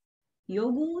like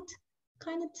yogurt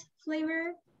kind of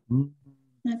flavor.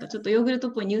 なんかちょっとヨーグルト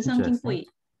っぽい乳酸菌っぽい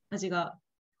味が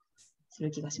す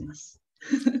る気がします。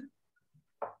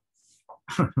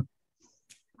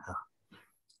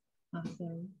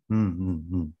Awesome.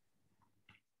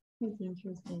 That's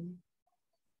interesting.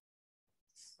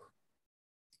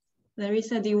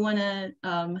 Larissa, do you want to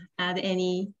add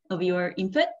any of your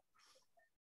input?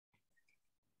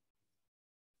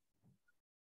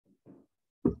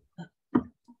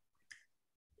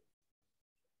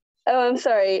 Oh, I'm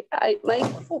sorry. My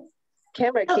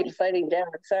camera keeps sliding down.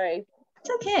 Sorry. It's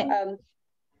okay.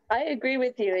 I agree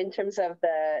with you in terms of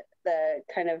the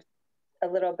kind of a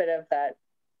little bit of that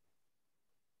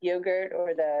yogurt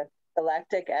or the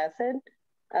lactic acid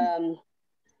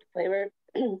flavor.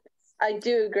 I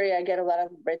do agree. I get a lot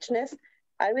of richness.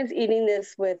 I was eating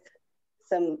this with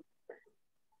some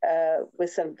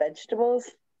vegetables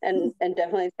and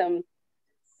definitely some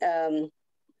and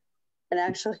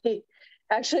actually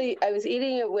I was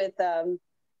eating it with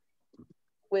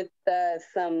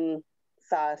some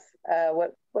sauce.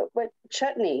 What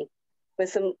chutney? With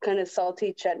some kind of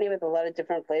salty chutney with a lot of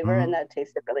different flavor, and that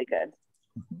tasted really good.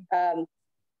 I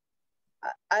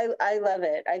love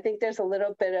it. I think there's a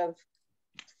little bit of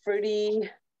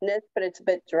fruitiness, but it's a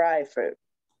bit dry fruit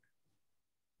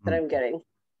that I'm getting.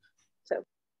 So.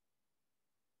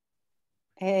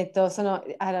 その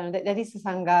ラリス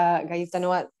さんが言ったの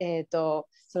は、そ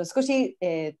の少し、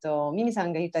ミミさ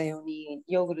んが言ったように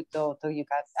ヨーグルトという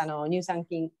か乳酸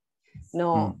菌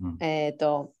の、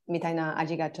みたいな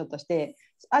味がちょっとして、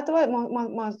あとは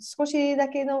少しだ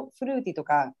けのフルーティーと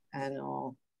か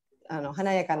華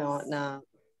やかな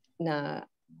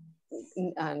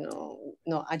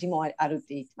の味もあるっ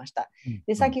て言ってました。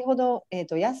で、先ほど、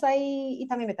野菜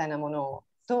炒めみたいなもの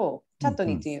とチャット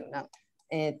ニーというような、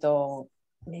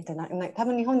多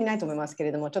分日本にないと思いますけ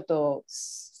れども、ちょっと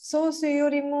ソースよ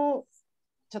りも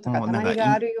ちょっとたまり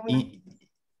があるような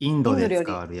インドで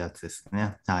使われるやつです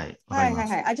ね。はい。はいはい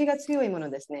はい。味が強いもの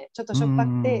ですね。ちょっとしょっぱ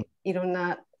くていろん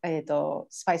な、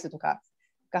スパイスとか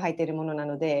が入っているものな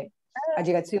ので、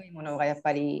味が強いものがやっ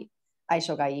ぱり相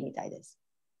性がいいみたいです。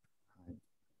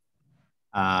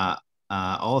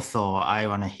Also, I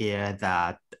want to hear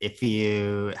that if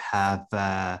you have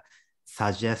a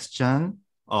suggestion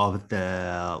of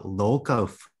the local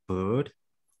food,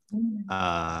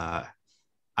 I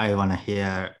want to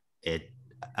hear it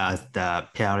as the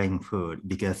pairing food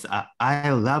because I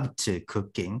love to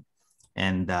cooking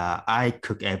and I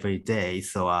cook every day.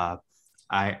 So I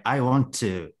want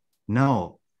to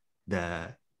know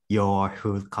your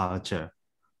food culture.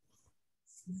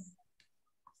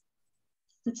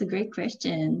 That's a great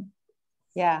question.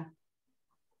 Yeah.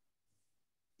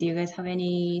 Do you guys have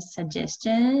any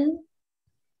suggestion?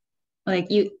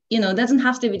 Like it doesn't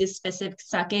have to be the specific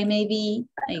sake, maybe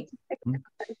like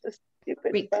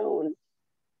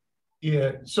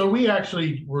Yeah, so we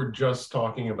actually were just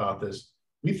talking about this.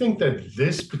 We think that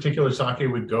this particular sake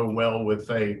would go well with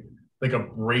a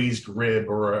braised rib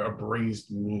or a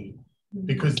braised meat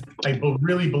because I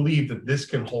really believe that this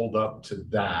can hold up to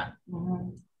that.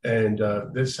 And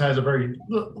this has a very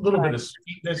little bit of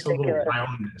sweetness, a little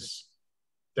roundness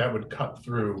that would cut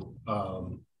through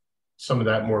some of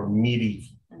that more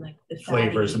meaty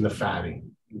flavors and the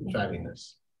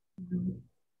fattiness.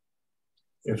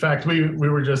 In fact, we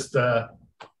were just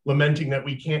lamenting that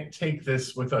we can't take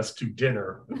this with us to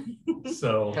dinner.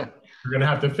 So we're going to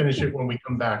have to finish it when we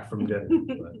come back from dinner.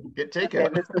 Get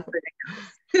takeout.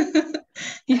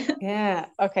 Yeah,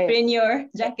 okay. Bring your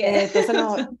jacket.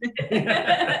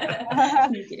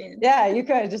 Yeah, you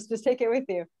could just take it with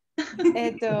you.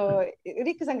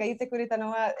 リックさんが言ってくれたの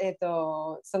は、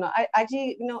その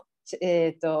味の、ち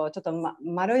ょっと、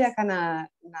まろやかな、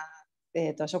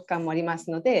食感もありま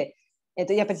すので、や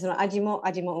っぱりその味もう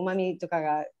まみと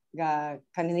かが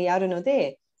かなりあるの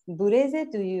で、ブレゼ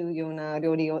というような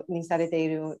料理にされてい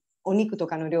るお肉と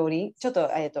かの料理、ちょっ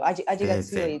と、味が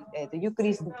強い、ゆっく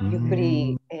り、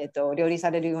料理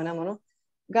されるようなもの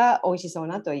が美味しそう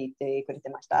なと言ってくれて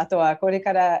ました。あとはこれ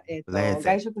から、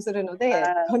外食するので、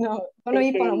この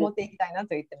一本を持っていきたいなと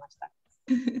言ってました。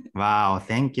Wow,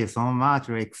 thank you so much,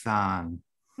 Rick-san.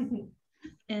 And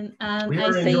We I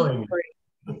are say enjoying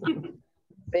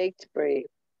baked brie.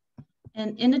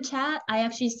 And in the chat, I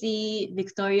actually see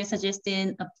Victoria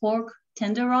suggesting a pork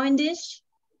tenderloin dish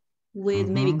with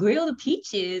maybe grilled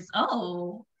peaches.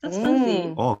 Oh, that's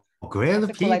fancy. Oh,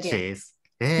 grilled peaches.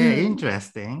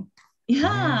 Interesting.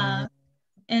 Yeah.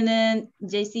 And then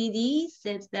JCD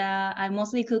says that I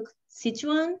mostly cook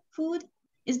Sichuan food.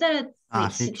 Is that a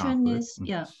wait, Sichuan food. is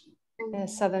yeah.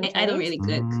 Southern I don't really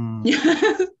cook.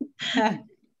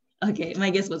 Okay, my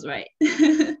guess was right.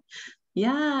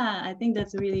 Yeah, I think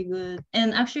that's really good.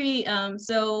 And actually,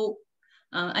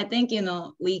 I think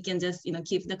we can just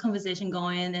keep the conversation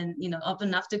going and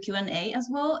open up to Q&A as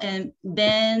well. And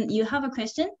Ben, you have a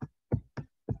question?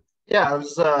 Yeah, I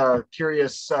was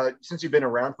curious, since you've been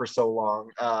around for so long,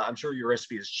 I'm sure your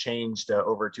recipe has changed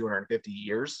over 250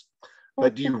 years,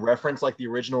 but do you reference like the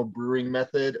original brewing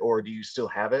method, or do you still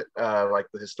have it, like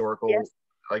the historical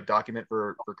like document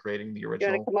for creating the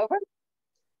original? You want to come over?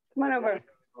 Come on over.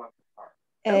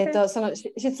 その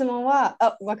質問は、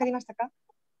わかりましたか？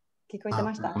聞こえて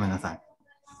ました？ごめんなさ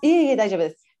い。いえいえ、大丈夫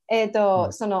です。ベン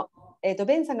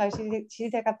さんが知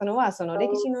りたかったのは、その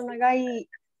歴史の長い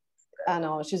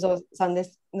酒造さんで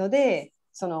すので、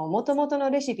その元々の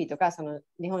レシピとか、その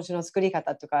日本酒の作り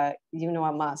方とかいうの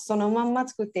は、まあ、そのまんま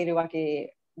作っているわ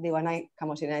けではないか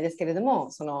もしれないですけれど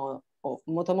も、その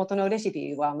元々のレシ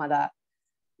ピはまだ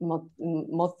持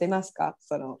ってますか？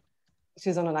その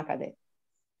酒造の中で。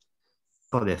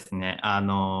そうですね。we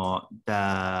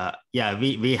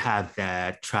have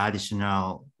the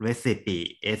traditional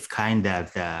recipe. It's kind of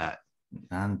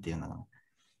なんていうの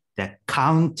the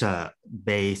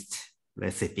counter-based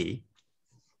recipe.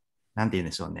 なんて言うん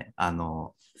でしょうね。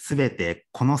すべて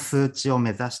この数値を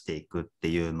目指していくって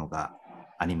いうのが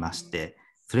ありまして、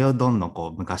それをどんどんこ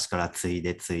う昔から継い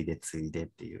でって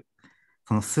いう、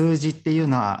その数字っていう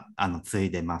のは継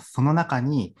いでます。その中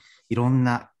にいろん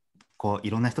な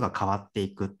人が変わって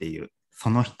いくっていう、そ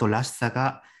の人らしさ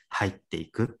が入って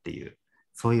いくっていう、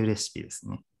そういうレシピです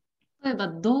ね。例えば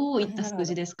どういった数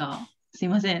字ですか？すい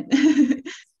ません。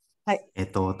はい。例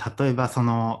えばそ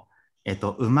の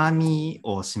旨味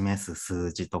を示す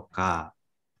数字とか、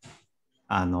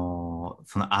その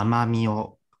甘み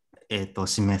を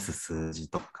示す数字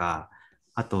とか、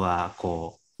あとは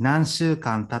こう何週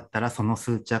間経ったらその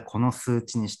数値はこの数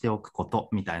値にしておくこと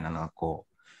みたいなのがこ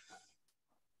う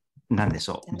なんでし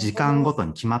ょう、時間ごと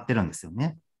に決まってるんですよ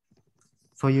ね。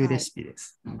そういうレシピで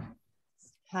す。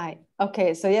はい。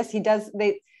Okay, so yes, he does.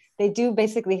 They do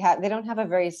basically have. They don't have a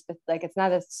very like it's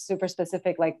not a super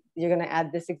specific like you're going to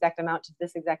add this exact amount to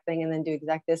this exact thing and then do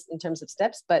exact this in terms of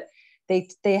steps, but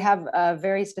they have a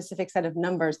very specific set of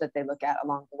numbers that they look at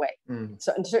along the way.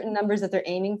 So certain numbers that they're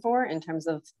aiming for in terms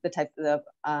of the type of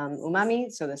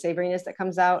umami, so the savoriness that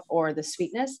comes out or the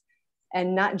sweetness.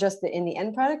 And not just in the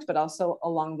end product, but also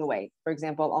along the way. For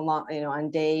example, on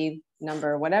day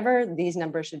number whatever, these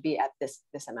numbers should be at this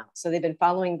amount. So they've been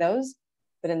following those,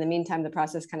 but in the meantime, the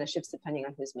process kind of shifts depending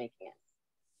on who's making it.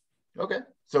 Okay,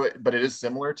 but it is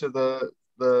similar to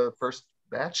the first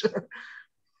batch.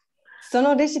 そ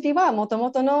のレシピは元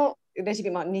々のレシピ、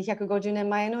250年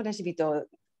前のレシピと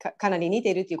かなり似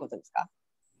ているということですか？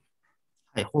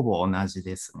はい、ほぼ同じ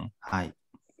ですね。はい。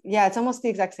Yeah, it's almost the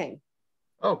exact same.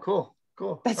 Oh, cool.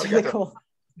 That's really cool.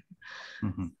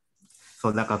 そ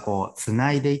うだからこうつ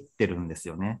ないでいってるんです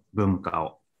よね、文化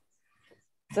を。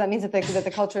So that means that the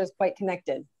culture is quite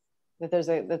connected. That there's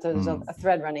a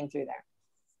thread running through there.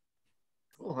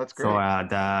 Cool, that's great.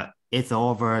 So it's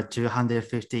over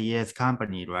 250 years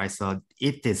company, right? So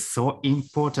it is so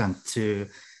important to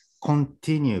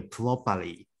continue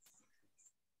properly.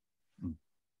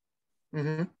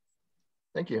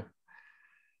 Thank you.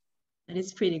 That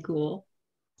is pretty cool.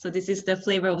 So this is the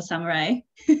flavor of samurai.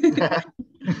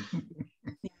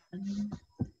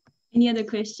 Any other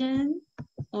question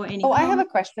or any? I have a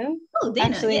question. Oh,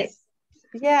 Dana, actually, yes.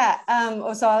 Yeah.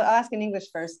 So I'll ask in English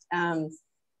first. And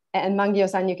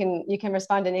Mangio-san, you can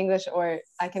respond in English, or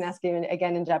I can ask you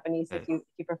again in Japanese if you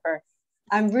prefer.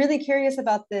 I'm really curious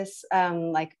about this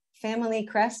like family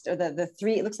crest or the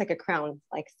three. It looks like a crown,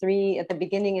 like three at the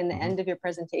beginning and the end of your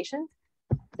presentation.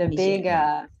 The big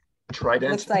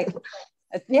trident. Looks like.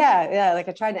 Yeah, like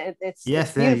a trident. It's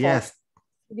beautiful. Yes.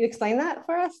 Could you explain that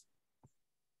for us?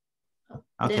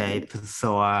 Okay,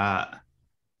 so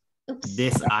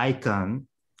this icon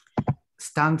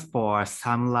stands for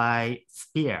samurai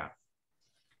spear.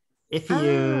 If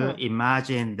you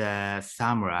imagine the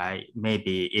samurai,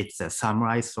 maybe it's a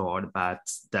samurai sword, but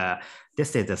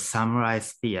this is the samurai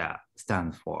spear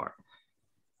stands for.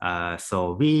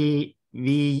 So we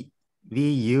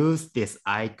use this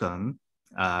icon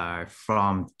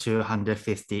from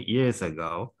 250 years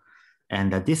ago.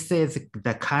 And this is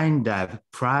the kind of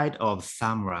pride of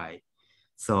samurai.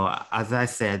 So as I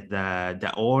said,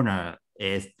 the owner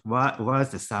was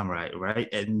the samurai, right?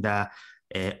 And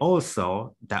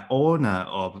also the owner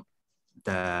of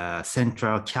the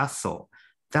central castle.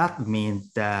 That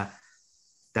means the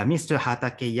the Mr.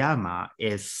 Hatakeyama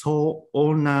is so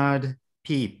honored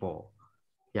people,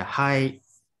 yeah, high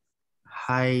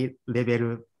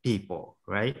level people,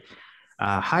 right?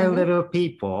 High level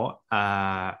people,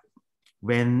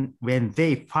 when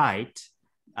they fight,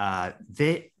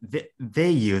 they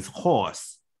use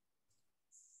horse,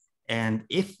 and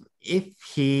if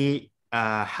he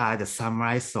had a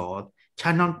samurai sword,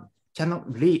 cannot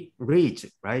reach,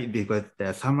 right? Because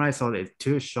the samurai sword is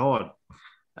too short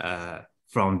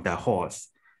from the horse.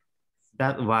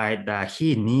 That's why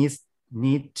he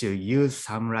need to use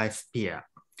samurai spear.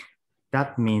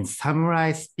 That means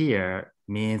samurai spear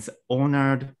means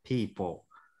honored people.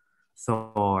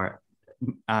 So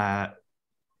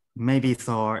maybe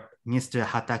so Mr.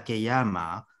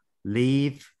 Hatakeyama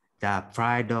leave the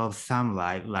pride of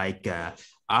samurai, like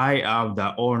I am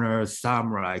the honored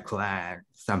samurai clan,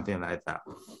 something like that.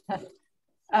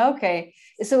 Okay,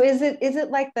 so is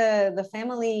it like the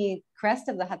family crest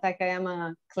of the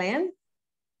Hatakeyama clan?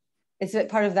 Is it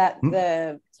part of that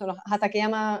the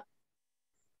Hatakeyama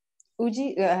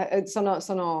Uji その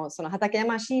畠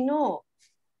山市の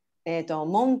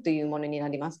門というものにな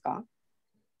りますか？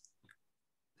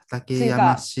畠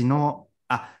山市の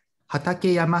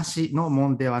畠山市の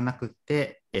門ではなく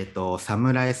て、サ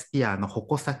ムライスピアの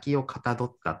矛先をかたど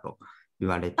ったと言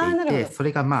われていて、そ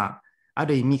れがあ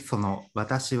る意味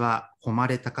私は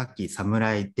誉れ高き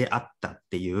侍であったっ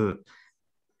ていう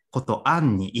ことを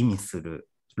暗に意味する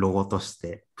ロゴとし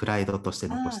てプライドとして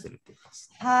残してるって言いま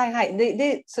す。はいはい。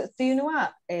でっていうの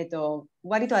は、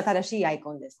割と新しいアイ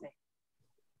コンですね。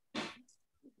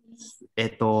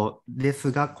で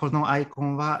すが、このアイコ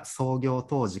ンは創業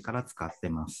当時から使って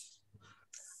ます。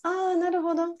なる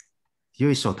ほど。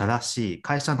由緒正しい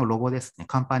会社のロゴですね。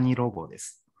カンパニーロゴで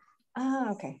す。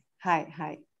Okay. はい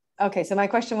はい。Okay, so my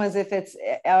question was if it's,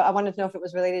 I wanted to know if it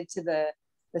was related to the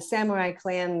samurai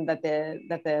clan that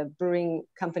the brewing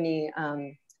company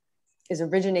is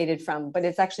originated from, but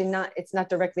it's actually not. It's not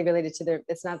directly related to their.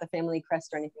 It's not the family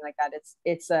crest or anything like that.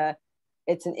 It's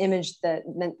an image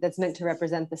that's meant to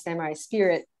represent the samurai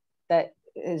spirit that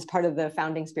is part of the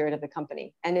founding spirit of the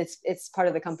company, and it's part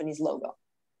of the company's logo.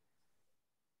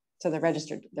 So the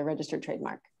registered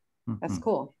trademark. That's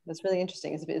cool. That's really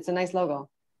interesting. It's a nice logo.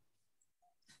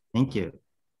 Thank you.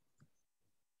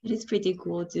 It is pretty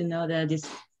cool to know that this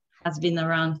has been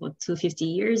around for 250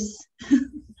 years.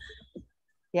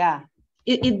 Yeah.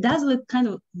 It does look kind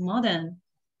of modern,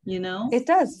 you know? It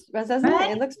does, doesn't right?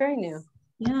 It looks very new.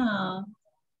 Yeah.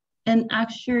 And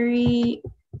actually,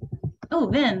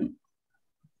 Ben,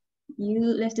 you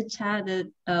left a chat that,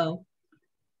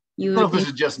 I don't know if this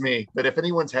is just me, but if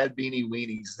anyone's had beanie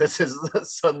weenies, this is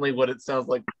suddenly what it sounds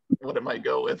like, what it might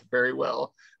go with very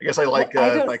well. I guess I like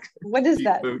what is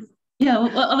that? Food. Yeah,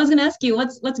 I was gonna ask you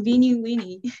what's beanie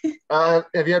weenie.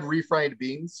 Have you had refried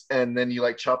beans and then you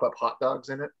like chop up hot dogs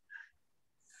in it?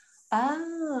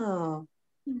 Oh.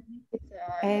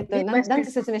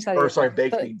 Or sorry,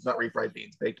 baked beans, not refried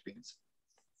beans, baked beans.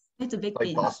 It's a baked like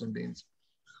beans. Boston beans.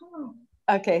 Oh.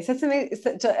 Okay, 説明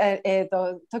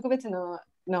特別の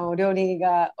料理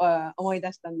が思い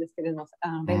出したんですけれども、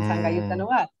ベンさんが言ったの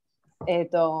は、なんて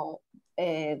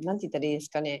言ったらいいです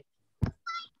かね、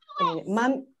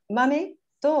豆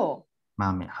と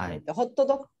はい、ホット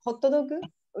ドッグ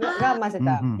が混ぜ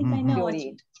た料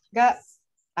理が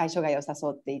相性が良さそ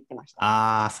うって言ってまし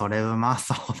た。それうま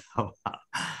そうだわ。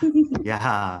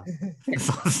Yeah,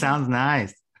 so sounds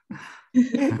nice.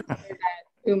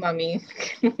 Umami.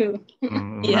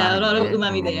 Yeah, a lot of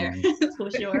umami there,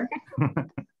 for sure.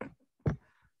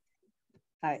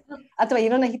 はい。あとはい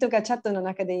ろんな人がチャットの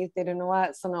中で言ってるの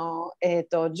は、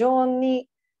常温に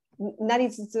なり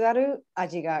つつある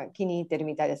味が気に入ってる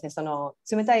みたいですね。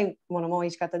冷たいものも美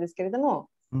味しかったですけれども、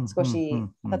少し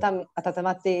温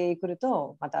まってくる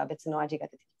とまた別の味が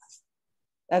出てきます。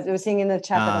I was seeing in the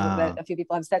chat that a few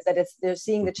people have said that they're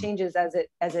seeing the changes as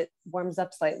it warms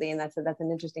up slightly, and that's an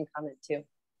interesting comment too.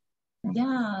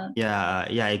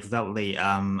 Yeah, exactly.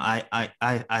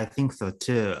 I think so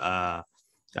too.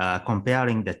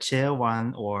 Comparing the chill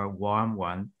one or warm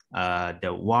one,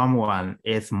 the warm one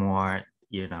is more,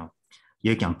 you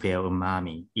can feel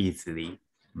umami easily.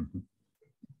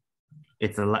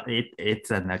 It's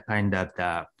a kind of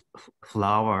the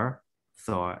flour,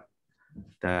 so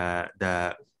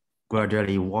the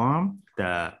gradually warm,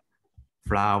 the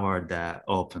flour the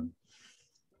open.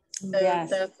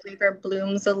 The flavor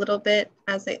blooms a little bit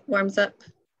as it warms up.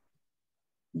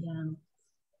 Yeah,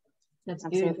 that's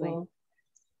absolutely beautiful.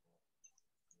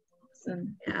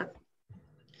 Awesome. Yeah.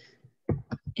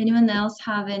 Anyone else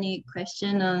have any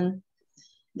question on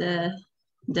the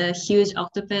huge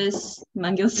octopus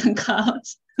Mangyo-san caught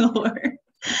or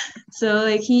So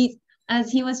like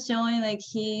as he was showing, like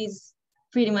he's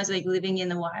pretty much like living in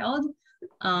the wild.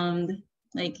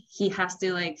 Like he has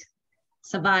to like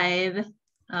survive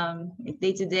like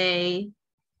day to day,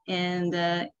 and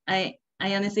I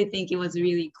honestly think it was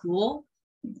really cool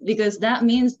because that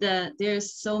means that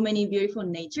there's so many beautiful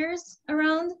natures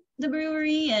around the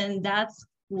brewery, and that's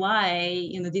why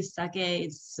this sake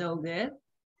is so good,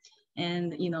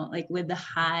 and like with the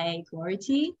high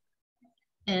quality.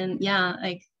 And yeah,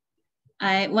 like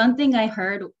one thing I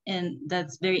heard and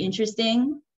that's very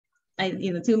interesting,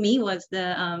 to me was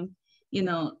the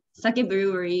sake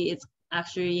brewery. It's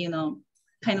actually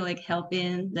kind of like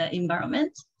helping the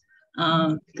environment,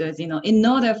 because in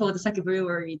order for the sake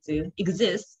brewery to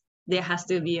exist, there has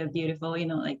to be a beautiful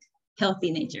like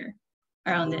healthy nature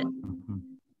around it.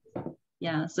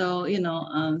 Yeah, so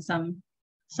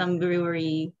some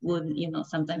brewery would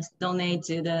sometimes donate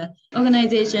to the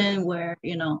organization where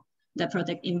that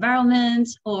protect environment,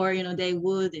 or they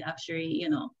would actually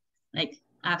like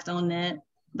act on it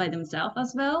by themselves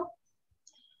as well.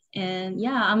 And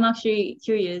yeah, I'm actually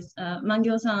curious,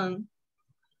 Mangyo-san,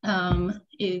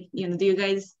 if do you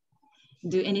guys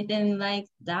do anything like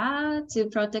that to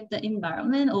protect the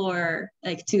environment, or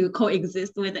like to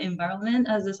coexist with the environment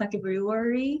as a sake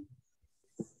brewery?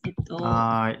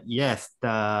 Yes,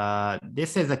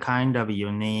 this is a kind of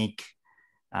unique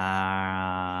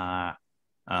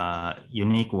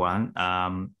unique one.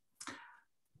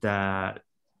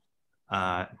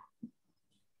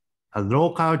 A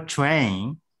local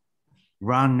train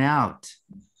run out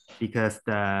because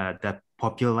the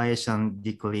population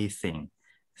decreasing.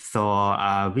 So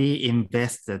we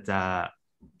invested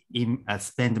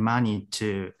spend money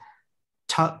to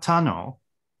tunnel,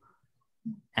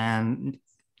 and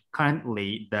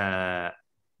currently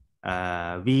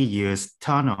we use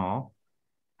tunnel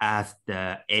as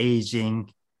the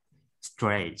aging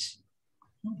stage.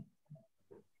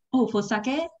 Oh, for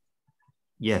sake?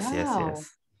 Yes, Wow. yes.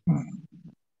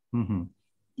 Mm-hmm.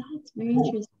 That's very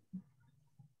interesting.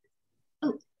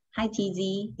 Oh, hi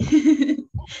TZ.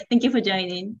 Thank you for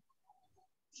joining.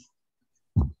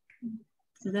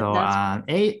 So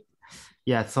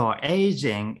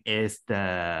aging is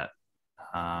the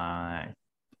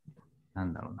な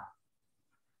んだろうな。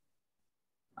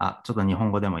ちょっと日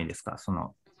本語でもいいですか。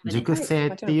熟成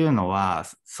っていうのは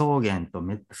草原と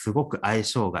すごく相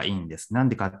性がいいんです。なん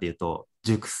でかっていうと、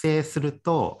熟成する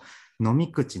と飲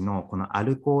み口のこのア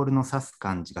ルコールの刺す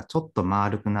感じがちょっと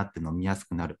丸くなって飲みやす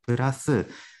くなる。プラス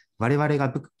我々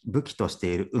が武器とし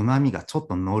ている旨味がちょっ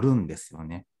と乗るんですよ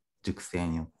ね。熟成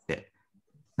によって。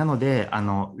なので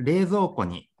冷蔵庫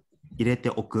に入れて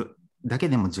おくだけ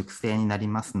でも熟成になり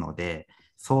ますので、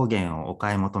草原をお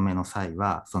買い求めの際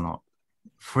は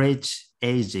フレッジ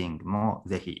エイジングも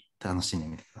ぜひ楽しんで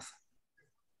みてくださ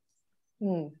い。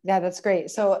Yeah, that's great.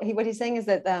 So what he's saying is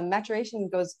that maturation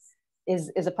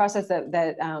is a process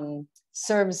that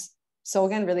serves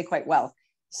Sogen really quite well.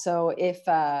 So if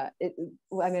a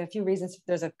few reasons,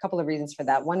 there's a couple of reasons for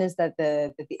that. One is that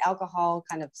the alcohol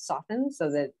kind of softens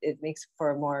so that it makes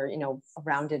for a more a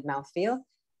rounded mouthfeel.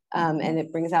 And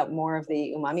it brings out more of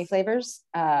the umami flavors.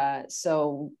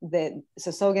 So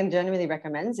Sogen generally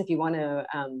recommends, if you want to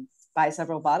buy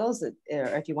several bottles,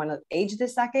 or if you want to age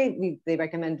this sake, they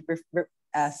recommend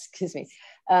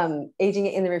aging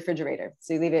it in the refrigerator.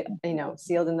 So you leave it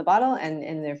sealed in the bottle and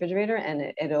in the refrigerator,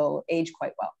 and it'll age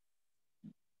quite well.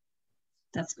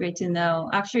 That's great to know.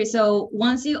 Actually, so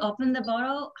once you open the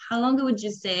bottle, how long would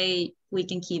you say we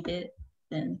can keep it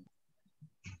then?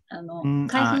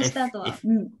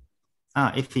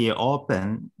 If you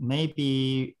open,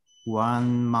 maybe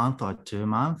 1 month or 2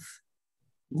 months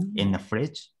in the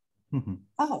fridge.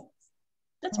 Oh,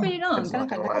 that's pretty long. It's not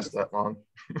going to last that long.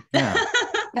 Yeah.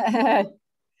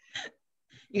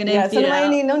 You're gonna empty it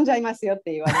out.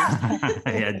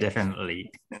 Yeah,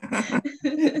 definitely.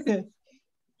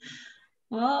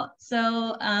 Well,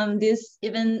 so this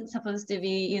event supposed to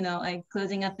be, like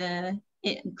closing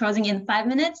in 5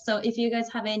 minutes. So if you guys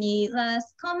have any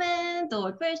last comment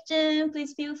or question,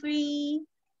 please feel free.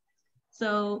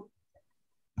 So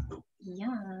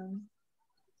yeah.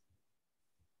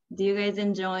 Do you guys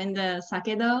enjoy the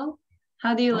sake though?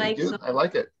 How do you like it? I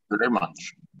like it very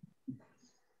much.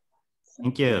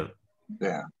 Thank you.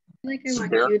 Yeah. I like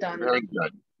very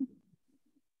good.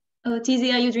 Oh,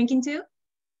 TZ, are you drinking too?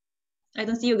 I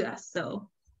don't see your glass, so.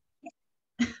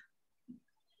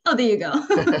 Oh, there you go.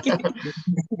 Okay.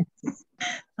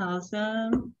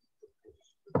 Awesome.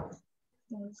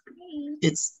 That's great.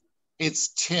 It's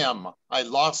Tim. I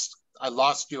lost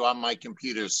you on my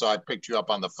computer, so I picked you up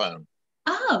on the phone.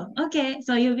 Oh, okay.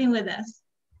 So you've been with us.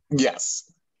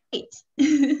 Yes. Great.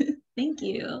 Thank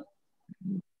you.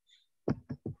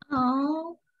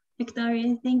 Oh,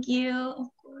 Victoria, thank you. Of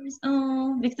course.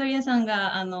 Oh, Victoria さん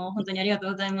が本当にありがと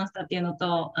うございましたっていうの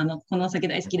と、このお酒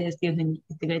大好きですっていうふうに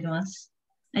言ってくれてます。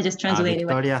I just あ、ビ translated ク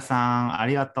what. トリアさん、あ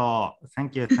りがとう。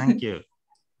Thank you, thank you.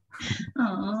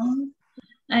 Oh,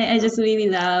 I just really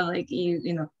love like you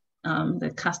know the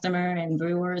customer and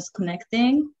brewers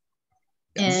connecting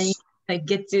and Yes. like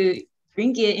get to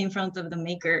drink it in front of the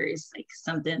maker is like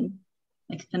something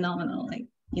like phenomenal, like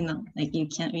you know, like you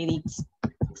can't really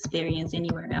experience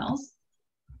anywhere else.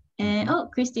 And oh,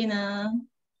 Christina,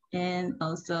 and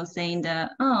also saying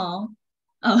that oh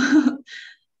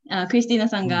クリスティーナ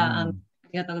さんがあ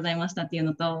りがとうございましたっていう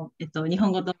のと、日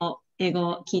本語と英語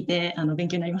を聞いて勉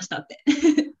強になりましたって。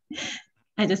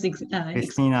I just クリ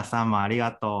スティーナさんもあり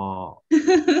がとう。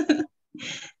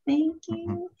Thank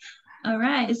you. All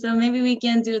right, so maybe we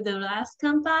can do the last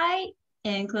kampai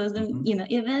and close the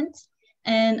event.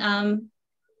 And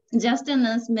just an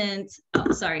announcement.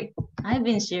 Oh, sorry, I've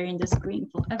been sharing the screen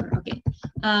forever. Okay.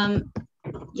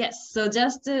 Yes. So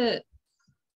just to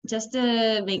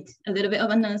make a little bit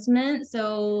of announcement.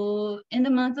 So in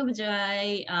the month of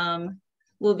July,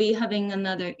 we'll be having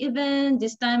another event.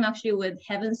 This time actually with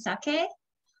Heaven Sake.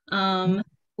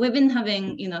 We've been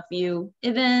having a few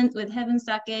events with Heaven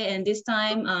Sake, and this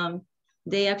time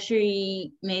they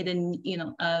actually made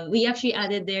we actually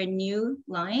added their new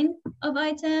line of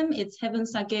item. It's Heaven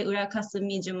Sake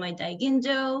Urakasumi Junmai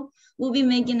Daiginjo. We'll be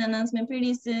making an announcement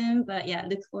pretty soon, but yeah,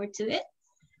 look forward to it.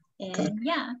 And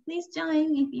yeah, please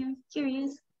join if you're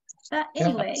curious. But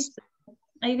anyway, Yes.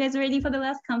 Are you guys ready for the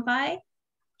last kampai?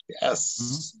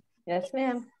 Yes. Yes,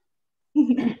 ma'am.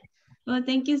 Well,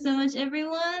 thank you so much,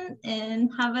 everyone,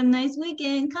 and have a nice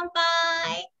weekend.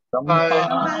 Kampai! Bye.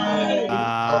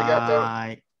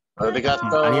はい。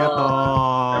Arigato. ありが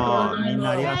とう。みん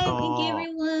なありが Alright, と thank you, う。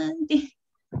 everyone.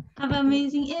 Have an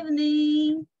amazing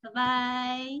evening.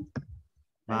 Bye-bye.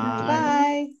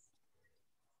 バイ。 Bye.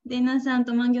 デイナさん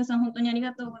とマンギョさん、本当にあり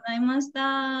がとうございまし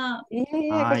た。いえい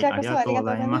え、はい、こちらこそありがとうご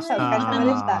ざいました。お疲れ様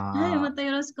でした。はい、また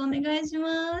よろしくお願いし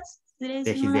ます。失礼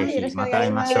します。ぜひぜよろしひまくお願い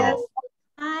します。た会いましょう。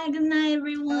Hi, good night,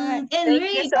 everyone. And Thank you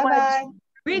Rick, so much. Bye-bye.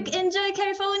 Rick, enjoy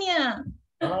California.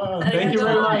 Thank you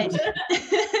very much.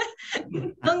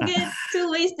 Don't get too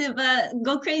wasted, but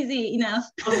go crazy enough.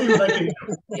 I'll see what I can do.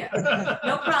 Yeah.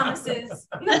 No promises.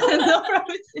 No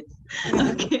promises.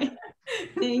 Okay.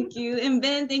 Thank you. And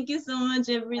Ben, thank you so much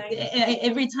every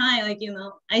time. Like,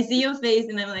 I see your face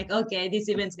and I'm like, okay, this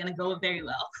event's gonna go very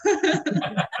well.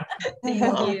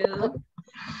 Thank you.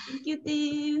 Thank you,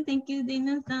 team. Thank you, ディ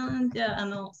ナさん。じゃあ、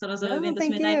そろそろイベント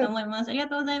締めたいと思います。ありが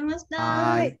とうございました。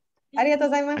はい。ありがとう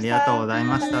ございました。ありがとうござい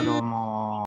ました。どうも。